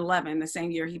 2011, the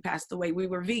same year he passed away, we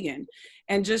were vegan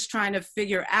and just trying to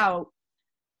figure out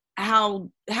how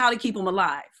to keep him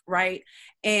alive, right?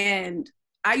 And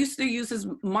I used to use his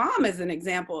mom as an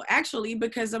example, actually,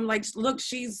 because I'm like, look,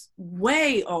 she's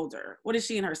way older. What is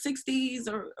she, in her 60s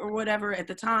or whatever at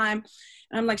the time?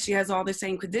 And I'm like, she has all the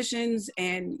same conditions.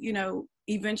 And,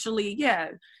 eventually,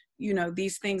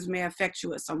 these things may affect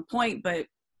you at some point, but,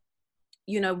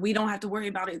 we don't have to worry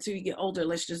about it until you get older.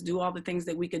 Let's just do all the things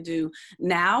that we could do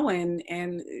now. And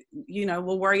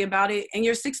we'll worry about it in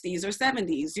your 60s or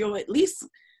 70s. You'll at least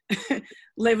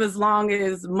live as long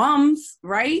as mom's,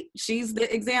 right? She's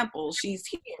the example, she's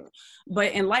here.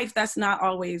 But in life, that's not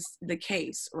always the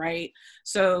case, right?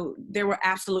 So there were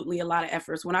absolutely a lot of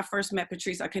efforts. When I first met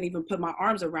Patrice, I couldn't even put my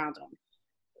arms around him.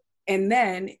 And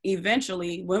then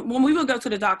eventually, when we would go to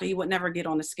the doctor, he would never get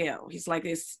on the scale. He's like,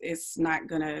 it's not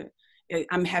gonna,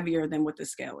 I'm heavier than what the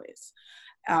scale is.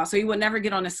 So he would never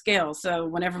get on the scale. So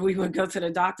whenever we would go to the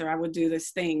doctor, I would do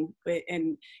this thing.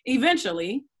 And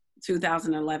eventually,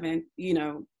 2011,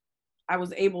 I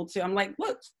was able to, I'm like,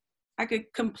 look, I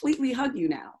could completely hug you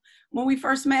now. When we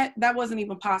first met, that wasn't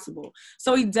even possible.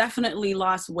 So he definitely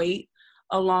lost weight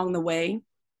along the way.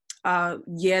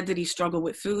 Did he struggle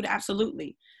with food?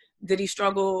 Absolutely. Did he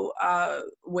struggle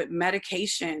with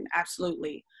medication?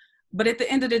 Absolutely. But at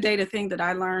the end of the day, the thing that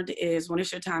I learned is when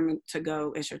it's your time to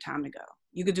go, it's your time to go.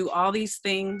 You could do all these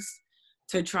things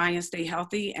to try and stay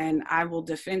healthy. And I will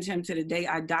defend him to the day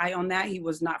I die on that. He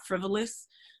was not frivolous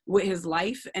with his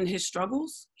life and his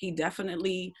struggles. He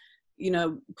definitely,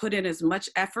 put in as much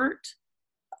effort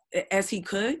as he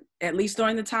could, at least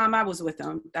during the time I was with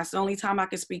him. That's the only time I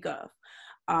could speak of,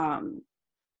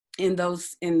 in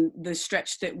the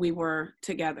stretch that we were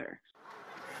together.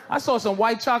 I saw some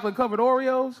white chocolate covered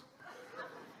Oreos.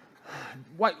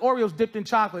 White Oreos dipped in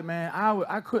chocolate, man. I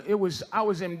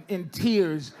was in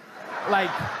tears, like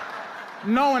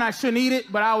knowing I shouldn't eat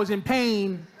it, but I was in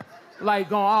pain, like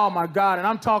going, oh my God. And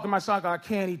I'm talking to myself, I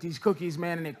can't eat these cookies,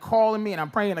 man. And they're calling me, and I'm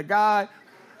praying to God,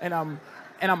 and I'm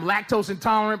lactose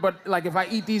intolerant, but like if I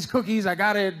eat these cookies, I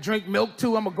gotta drink milk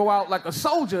too. I'm gonna go out like a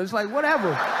soldier. It's like,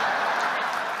 whatever.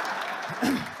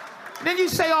 Then you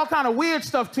say all kind of weird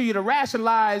stuff to you to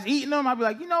rationalize eating them. I'd be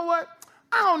like, you know what?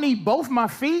 I don't need both my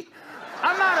feet.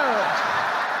 I'm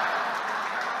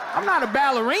not a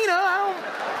ballerina.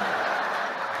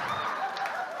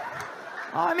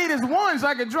 All I need is one so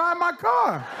I can drive my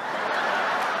car.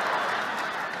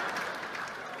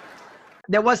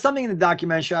 There was something in the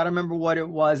documentary, I don't remember what it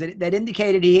was, that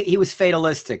indicated he was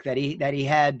fatalistic, that he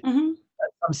had some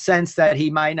sense that he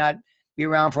might not be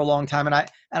around for a long time. And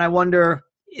I wonder,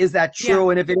 is that true?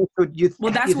 Yeah. And if it is,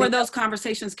 that's where those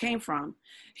conversations came from.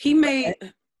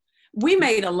 We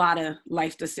made a lot of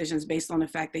life decisions based on the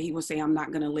fact that he would say, I'm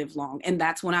not going to live long. And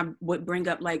that's when I would bring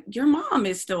up, like, your mom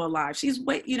is still alive.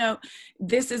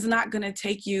 This is not going to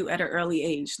take you at an early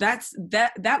age.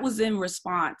 That was in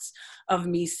response of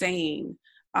me saying,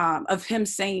 of him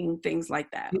saying things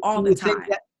like that all the time.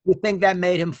 You think that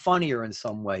made him funnier in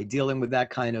some way, dealing with that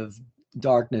kind of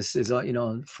darkness is,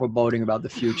 foreboding about the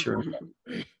future?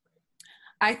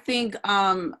 I think,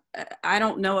 I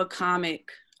don't know a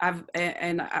comic.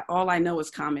 All I know is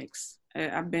comics.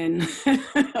 I've been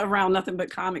around nothing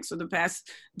but comics for the past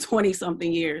 20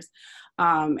 something years.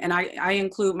 And I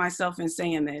include myself in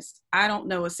saying this. I don't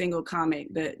know a single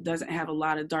comic that doesn't have a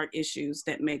lot of dark issues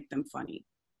that make them funny.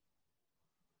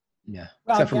 Yeah.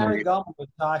 Well, Gary Gulman was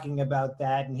talking about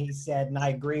that, and he said, and I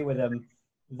agree with him,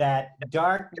 that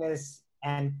darkness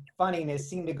and funniness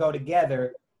seem to go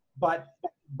together, but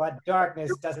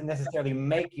darkness doesn't necessarily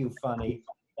make you funny.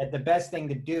 That the best thing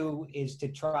to do is to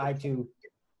try to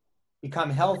become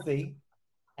healthy,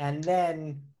 and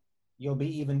then you'll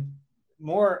be even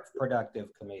more productive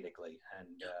comedically. And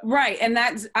right, and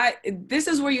this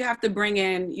is where you have to bring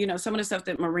in, some of the stuff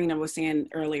that Marina was saying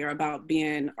earlier about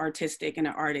being artistic and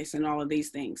an artist and all of these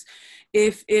things.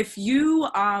 If you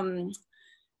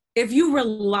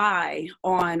rely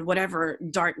on whatever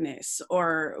darkness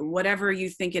or whatever you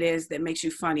think it is that makes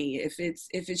you funny, if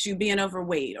it's you being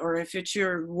overweight or if it's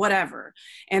your whatever,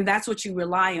 and that's what you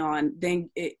rely on,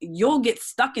 then you'll get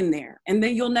stuck in there, and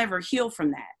then you'll never heal from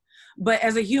that. But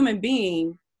as a human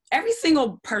being, every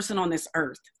single person on this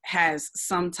earth has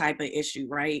some type of issue,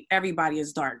 right? Everybody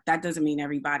is dark. That doesn't mean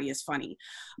everybody is funny.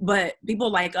 But people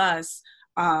like us,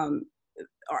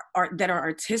 that are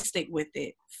artistic with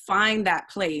it, find that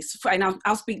place. And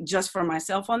I'll speak just for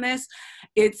myself on this.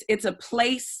 It's a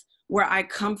place where I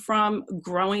come from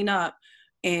growing up,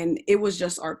 and it was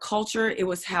just our culture. It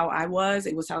was how I was.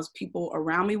 It was how people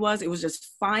around me was. It was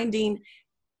just finding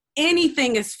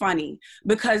anything is funny,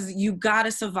 because you got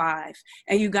to survive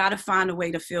and you got to find a way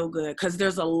to feel good, because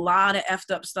there's a lot of effed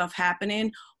up stuff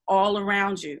happening all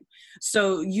around you.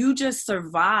 So you just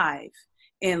survive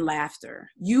in laughter.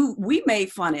 We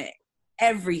made fun of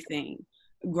everything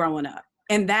growing up,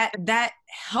 and that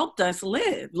helped us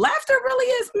live. Laughter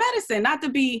really is medicine, not to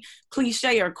be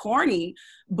cliche or corny,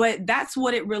 but that's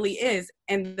what it really is.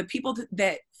 And the people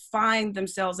that find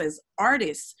themselves as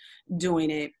artists doing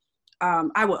it,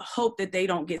 I would hope that they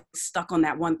don't get stuck on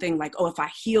that one thing, like, oh, if I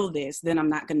heal this, then I'm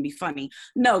not going to be funny.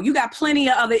 No, you got plenty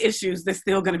of other issues that's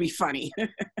still going to be funny.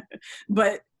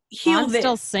 But I'm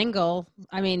still single.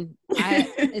 I mean,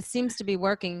 it seems to be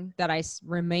working that I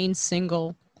remain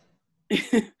single.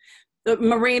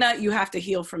 Marina, you have to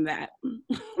heal from that.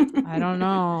 I don't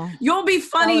know. You'll be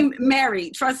funny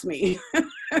married, trust me.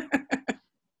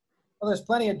 Well, there's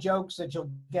plenty of jokes that you'll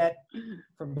get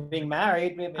from being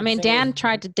married. I mean, Dan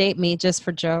tried to date me just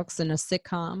for jokes in a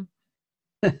sitcom.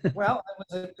 Well,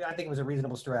 I think it was a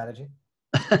reasonable strategy.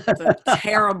 It's a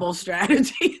terrible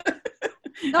strategy.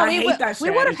 No, we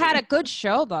would have had a good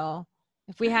show though.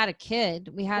 If we had a kid,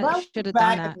 should have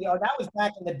done that. That was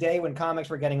back in the day when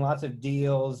comics were getting lots of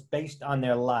deals based on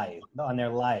their lives,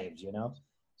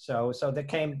 So that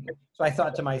came. So I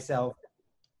thought to myself,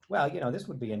 well, this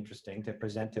would be interesting to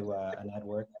present to a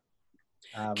network.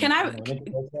 Can I?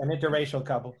 An interracial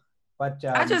couple. But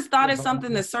I just thought it's but-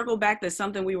 something to circle back to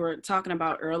something we were talking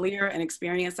about earlier, an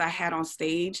experience I had on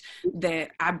stage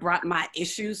that I brought my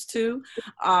issues to.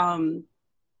 And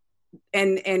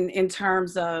in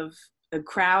terms of the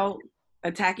crowd,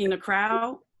 attacking the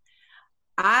crowd,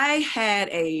 I had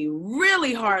a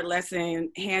really hard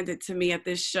lesson handed to me at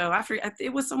this show. I forget,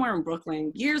 it was somewhere in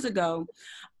Brooklyn years ago.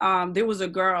 There was a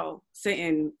girl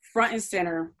sitting front and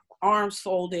center, arms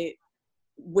folded,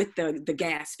 with the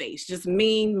gas face, just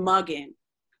mean mugging.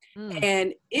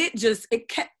 And it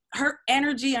kept, her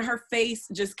energy and her face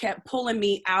just kept pulling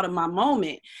me out of my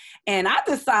moment. And I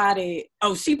decided,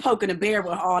 oh, she poking a bear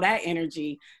with all that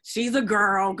energy. She's a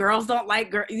girl. Girls don't like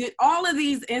girls. All of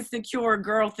these insecure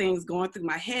girl things going through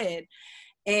my head.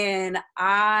 And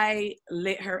I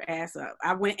lit her ass up.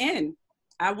 I went in.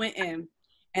 And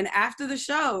after the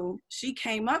show, she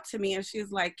came up to me and she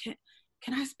was like,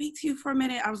 can I speak to you for a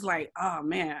minute? I was like, oh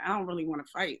man, I don't really want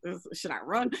to fight. Should I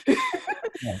run?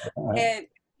 And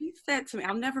she said to me,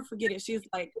 I'll never forget it. She was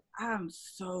like, I'm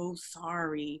so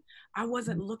sorry. I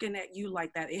wasn't looking at you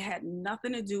like that. It had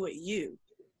nothing to do with you.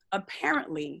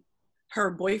 Apparently, her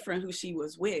boyfriend who she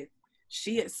was with,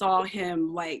 she had saw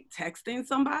him like texting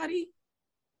somebody.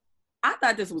 I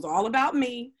thought this was all about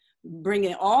me,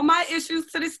 bringing all my issues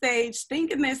to the stage,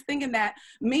 thinking this, thinking that.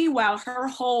 Meanwhile, her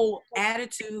whole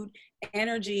attitude,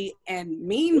 energy, and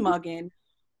mean mugging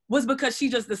was because she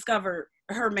just discovered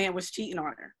her man was cheating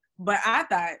on her. But I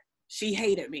thought she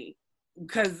hated me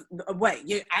because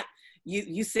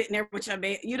you sitting there with your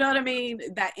man, you know what I mean?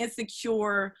 That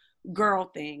insecure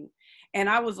girl thing. And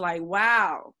I was like,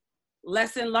 wow,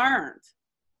 lesson learned.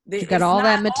 You got all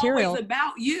that material. It's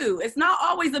about you. It's not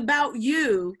always about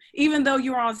you, even though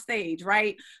you're on stage,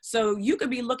 right? So you could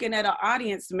be looking at an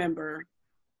audience member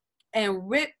and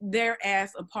rip their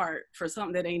ass apart for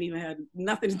something that ain't even had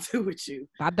nothing to do with you.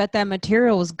 I bet that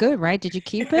material was good, right? Did you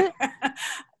keep it?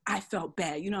 I felt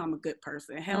bad. You know, I'm a good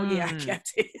person. Hell yeah, I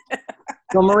kept it.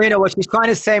 So Marina, what she's trying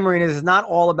to say, Marina, is it's not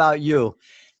all about you.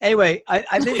 Anyway,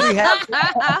 I think we have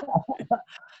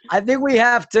I think we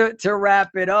have to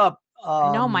wrap it up.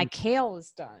 No, my kale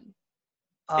is done.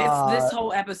 This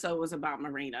whole episode was about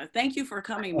Marina. Thank you for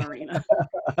coming, Marina.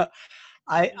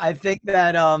 I think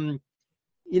that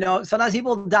you know, sometimes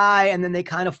people die and then they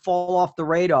kind of fall off the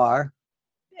radar,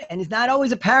 and it's not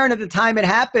always apparent at the time it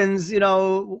happens, you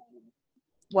know,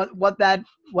 what that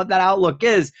outlook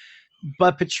is.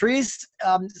 But Patrice,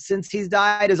 since he's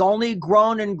died, has only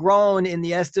grown and grown in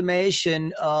the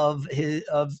estimation of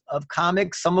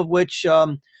comics, some of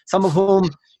whom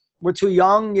were too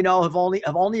young, you know, have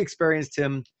only experienced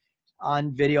him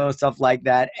on video and stuff like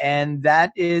that. And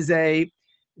that is an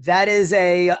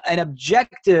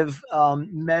objective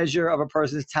measure of a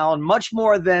person's talent, much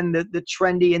more than the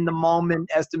trendy in the moment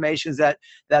estimations that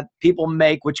people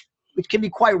make, which can be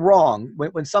quite wrong.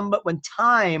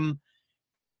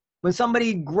 When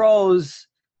somebody grows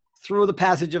through the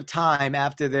passage of time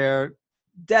after their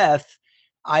death,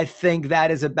 I think that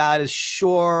is about as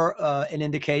sure an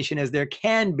indication as there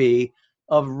can be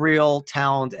of real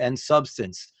talent and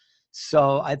substance.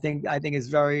 So I think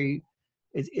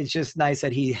it's just nice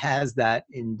that he has that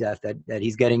in death, that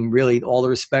he's getting really all the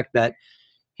respect that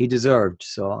he deserved.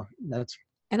 So that's.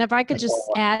 And if I could just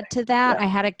add to that, I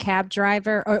had a cab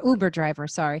driver or Uber driver,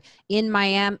 in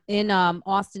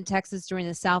Austin, Texas during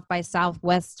the South by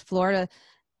Southwest Florida.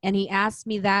 And he asked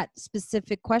me that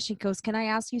specific question. He goes, can I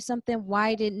ask you something?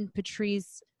 Why didn't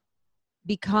Patrice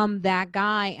become that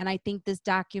guy? And I think this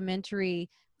documentary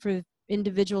for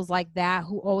individuals like that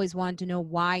who always wanted to know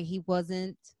why he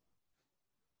wasn't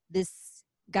this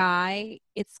guy,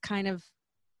 it's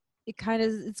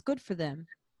good for them.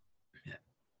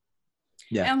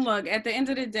 Yeah. And look, at the end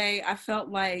of the day, I felt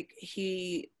like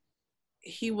he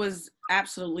was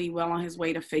absolutely well on his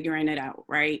way to figuring it out,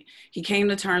 right? He came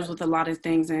to terms with a lot of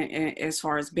things as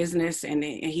far as business, and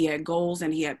he had goals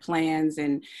and he had plans.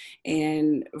 And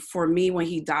for me, when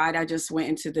he died, I just went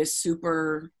into this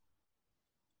super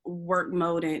work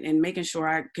mode and making sure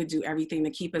I could do everything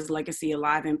to keep his legacy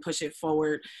alive and push it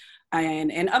forward.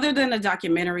 And other than the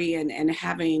documentary and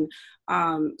having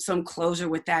some closure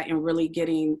with that and really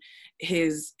getting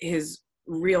his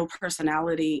real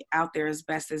personality out there as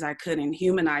best as I could and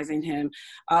humanizing him.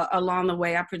 Along the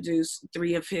way, I produced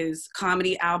 3 of his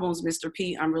comedy albums, Mr.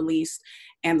 P, Unreleased,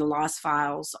 and The Lost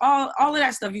Files. All of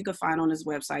that stuff you can find on his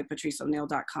website,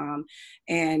 patriceoneal.com.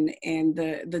 And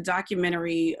the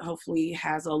documentary hopefully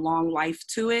has a long life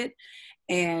to it.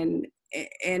 And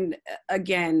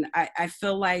again, I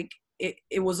feel like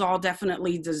it was all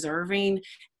definitely deserving,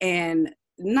 and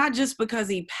not just because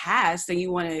he passed and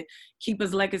you want to keep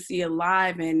his legacy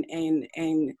alive and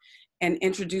and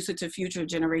introduce it to future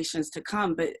generations to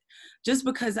come. But just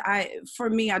because for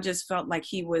me, I just felt like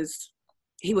he was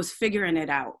figuring it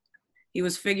out. He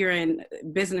was figuring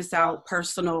business out,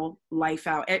 personal life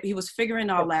out. He was figuring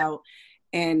it all out.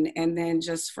 And then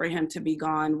just for him to be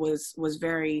gone was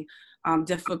very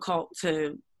difficult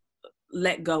to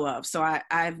let go of. So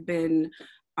I've been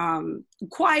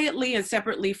quietly and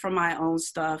separately from my own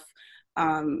stuff,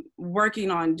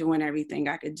 working on doing everything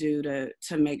I could do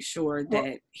to make sure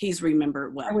that he's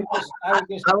remembered well. I would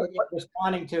just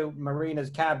responding to Marina's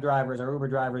cab drivers or Uber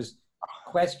drivers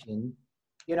question.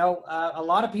 You know, a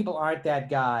lot of people aren't that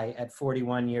guy at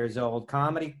 41 years old.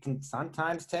 Comedy can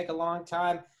sometimes take a long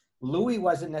time. Louis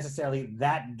wasn't necessarily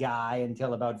that guy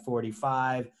until about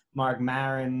 45. Mark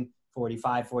Maron,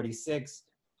 45, 46.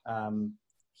 But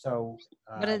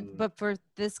for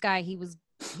this guy, he was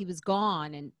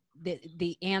gone, and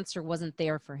the answer wasn't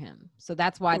there for him. So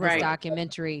that's why this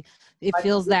documentary, it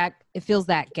fills that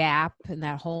gap and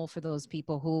that hole for those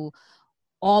people who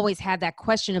always had that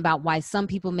question about why some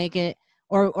people make it,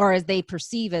 or as they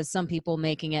perceive as some people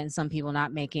making it and some people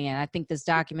not making it. I think this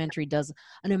documentary does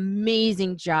an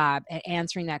amazing job at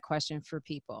answering that question for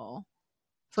people,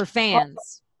 for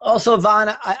fans. Also,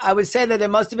 Vaughn, I would say that there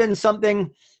must have been something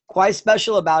quite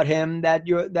special about him for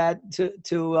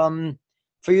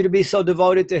you to be so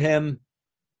devoted to him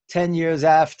 10 years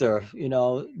after. You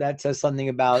know, that says something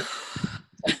about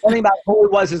who he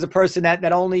was as a person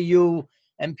that only you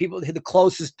and people, the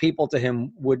closest people to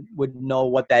him would know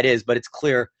what that is, but it's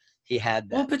clear he had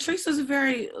that. Well, Patrice is a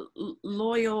very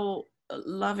loyal,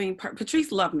 loving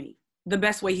Patrice loved me the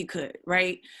best way he could,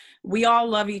 right? We all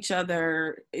love each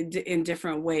other in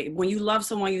different ways. When you love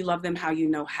someone, you love them how you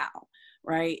know how,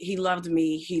 right? He loved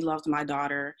me. He loved my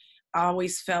daughter. I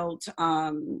always felt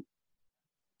loved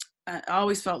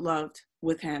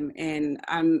with him, and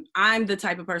I'm the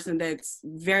type of person that's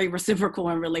very reciprocal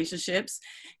in relationships,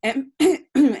 and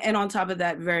and on top of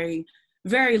that, very,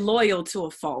 very loyal to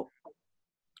a fault,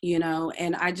 you know.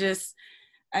 And I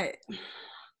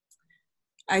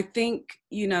think,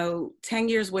 you know, 10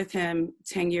 years with him,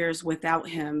 10 years without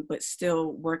him, but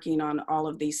still working on all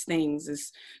of these things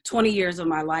is 20 years of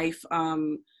my life.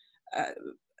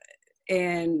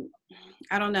 And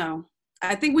I don't know.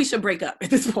 I think we should break up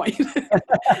at this point.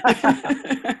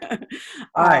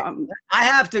 All right. I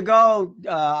have to go.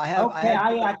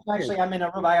 I'm in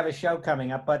Aruba. I have a show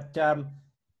coming up, but the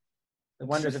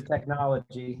wonders of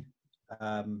technology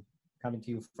coming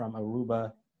to you from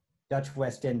Aruba, Dutch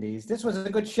West Indies. This was a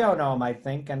good show, Noam, I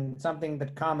think, and something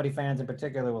that comedy fans in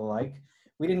particular will like.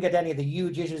 We didn't get to any of the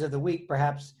huge issues of the week.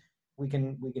 Perhaps we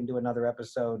can do another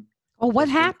episode. Oh, what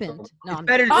happened? No, it's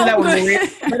better to do that with Marina.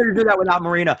 Better to do that without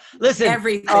Marina. Listen,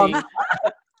 everything.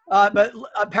 But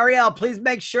Periel, please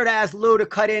make sure to ask Lou to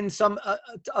cut in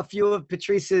a few of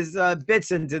Patrice's bits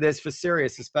into this for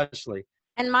Sirius, especially.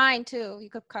 And mine too.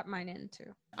 You could cut mine in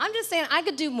too. I'm just saying I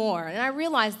could do more, and I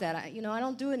realize that I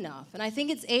don't do enough, and I think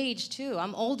it's age too.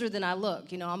 I'm older than I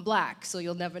look. You know, I'm black, so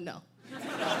you'll never know.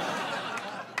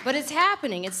 But it's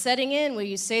happening. It's setting in where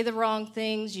you say the wrong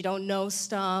things. You don't know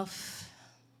stuff.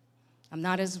 I'm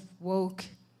not as woke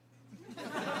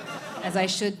as I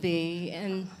should be,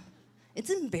 and it's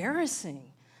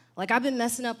embarrassing. Like, I've been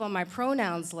messing up on my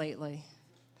pronouns lately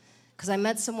because I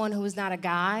met someone who was not a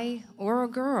guy or a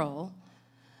girl.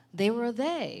 They were a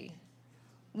they,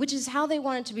 which is how they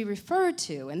wanted to be referred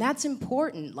to, and that's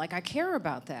important. Like, I care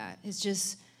about that. It's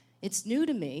just, it's new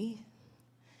to me,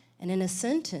 and in a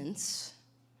sentence,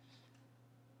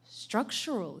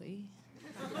 structurally,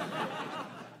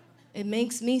 it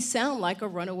makes me sound like a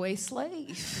runaway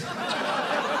slave.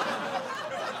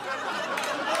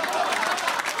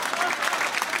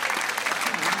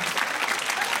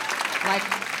 Like,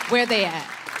 where they at?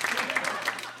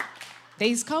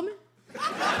 They's coming?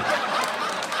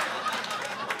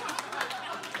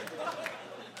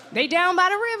 They down by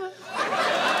the river.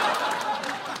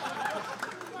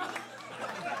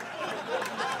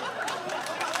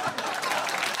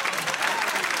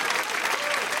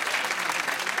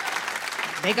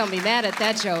 They gonna be mad at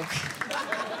that joke.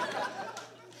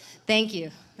 Thank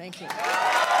you. Thank you.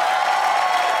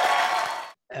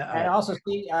 And also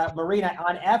see Marina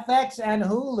on FX and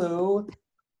Hulu.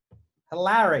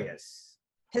 Hilarious.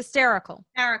 Hysterical.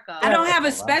 I don't have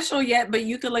a special yet, but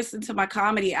you can listen to my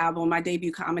comedy album. My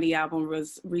debut comedy album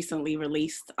was recently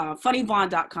released.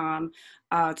 funnyvaughn.com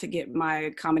to get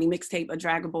my comedy mixtape, A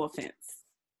Draggable Offense.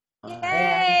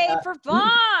 Yay for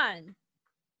Vaughn.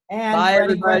 And bye,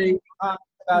 everybody.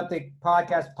 About the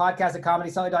podcast at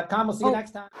comedycelly.com. We'll see you next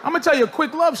time. I'm gonna tell you a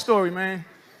quick love story, man.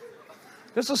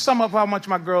 This will sum up how much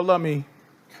my girl loved me,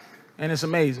 and it's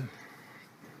amazing.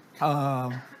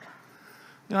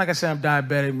 like I said, I'm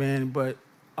diabetic, man, but,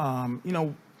 you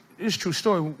know, it's a true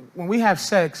story. When we have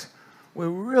sex, we're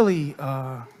really,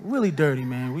 really dirty,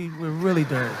 man. We're really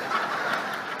dirty.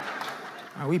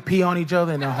 We pee on each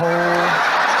other in the whole...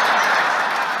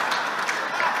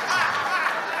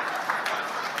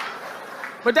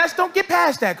 But don't get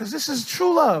past that, because this is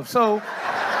true love. So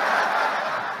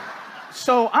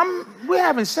we're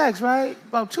having sex, right?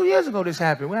 About 2 years ago this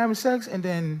happened. We're having sex, and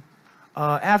then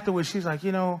afterwards she's like,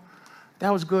 you know,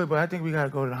 that was good, but I think we gotta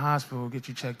go to the hospital, get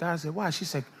you checked out. I said, why? She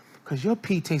said, because your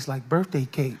pee tastes like birthday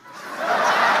cake.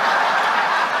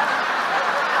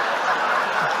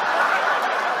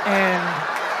 And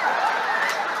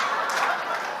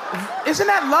isn't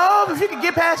that love? If you can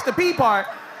get past the pee part,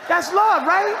 that's love,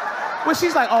 right? Well,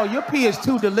 she's like, oh, your pee is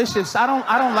too delicious. I don't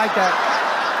like that.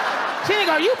 She didn't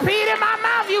go, you peed in my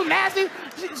mouth, you nasty.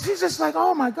 She's just like,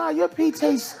 oh my God, your pee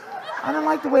tastes, I don't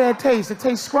like the way it tastes. It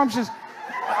tastes scrumptious.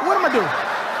 What am I doing?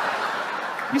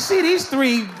 You see these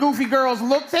three goofy girls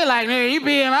look, they like, man, you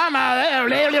pee in my mouth.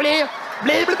 Blah, blah,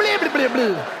 blah, blah, blah, blah,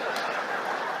 blah.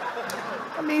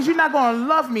 That means you're not gonna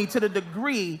love me to the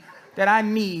degree that I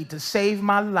need to save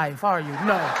my life, are you?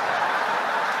 No.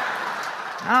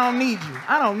 I don't need you.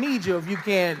 I don't need you if you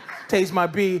can't taste my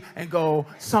pee and go,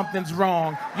 something's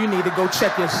wrong. You need to go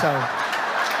check yourself.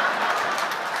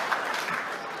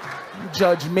 You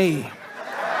judge me.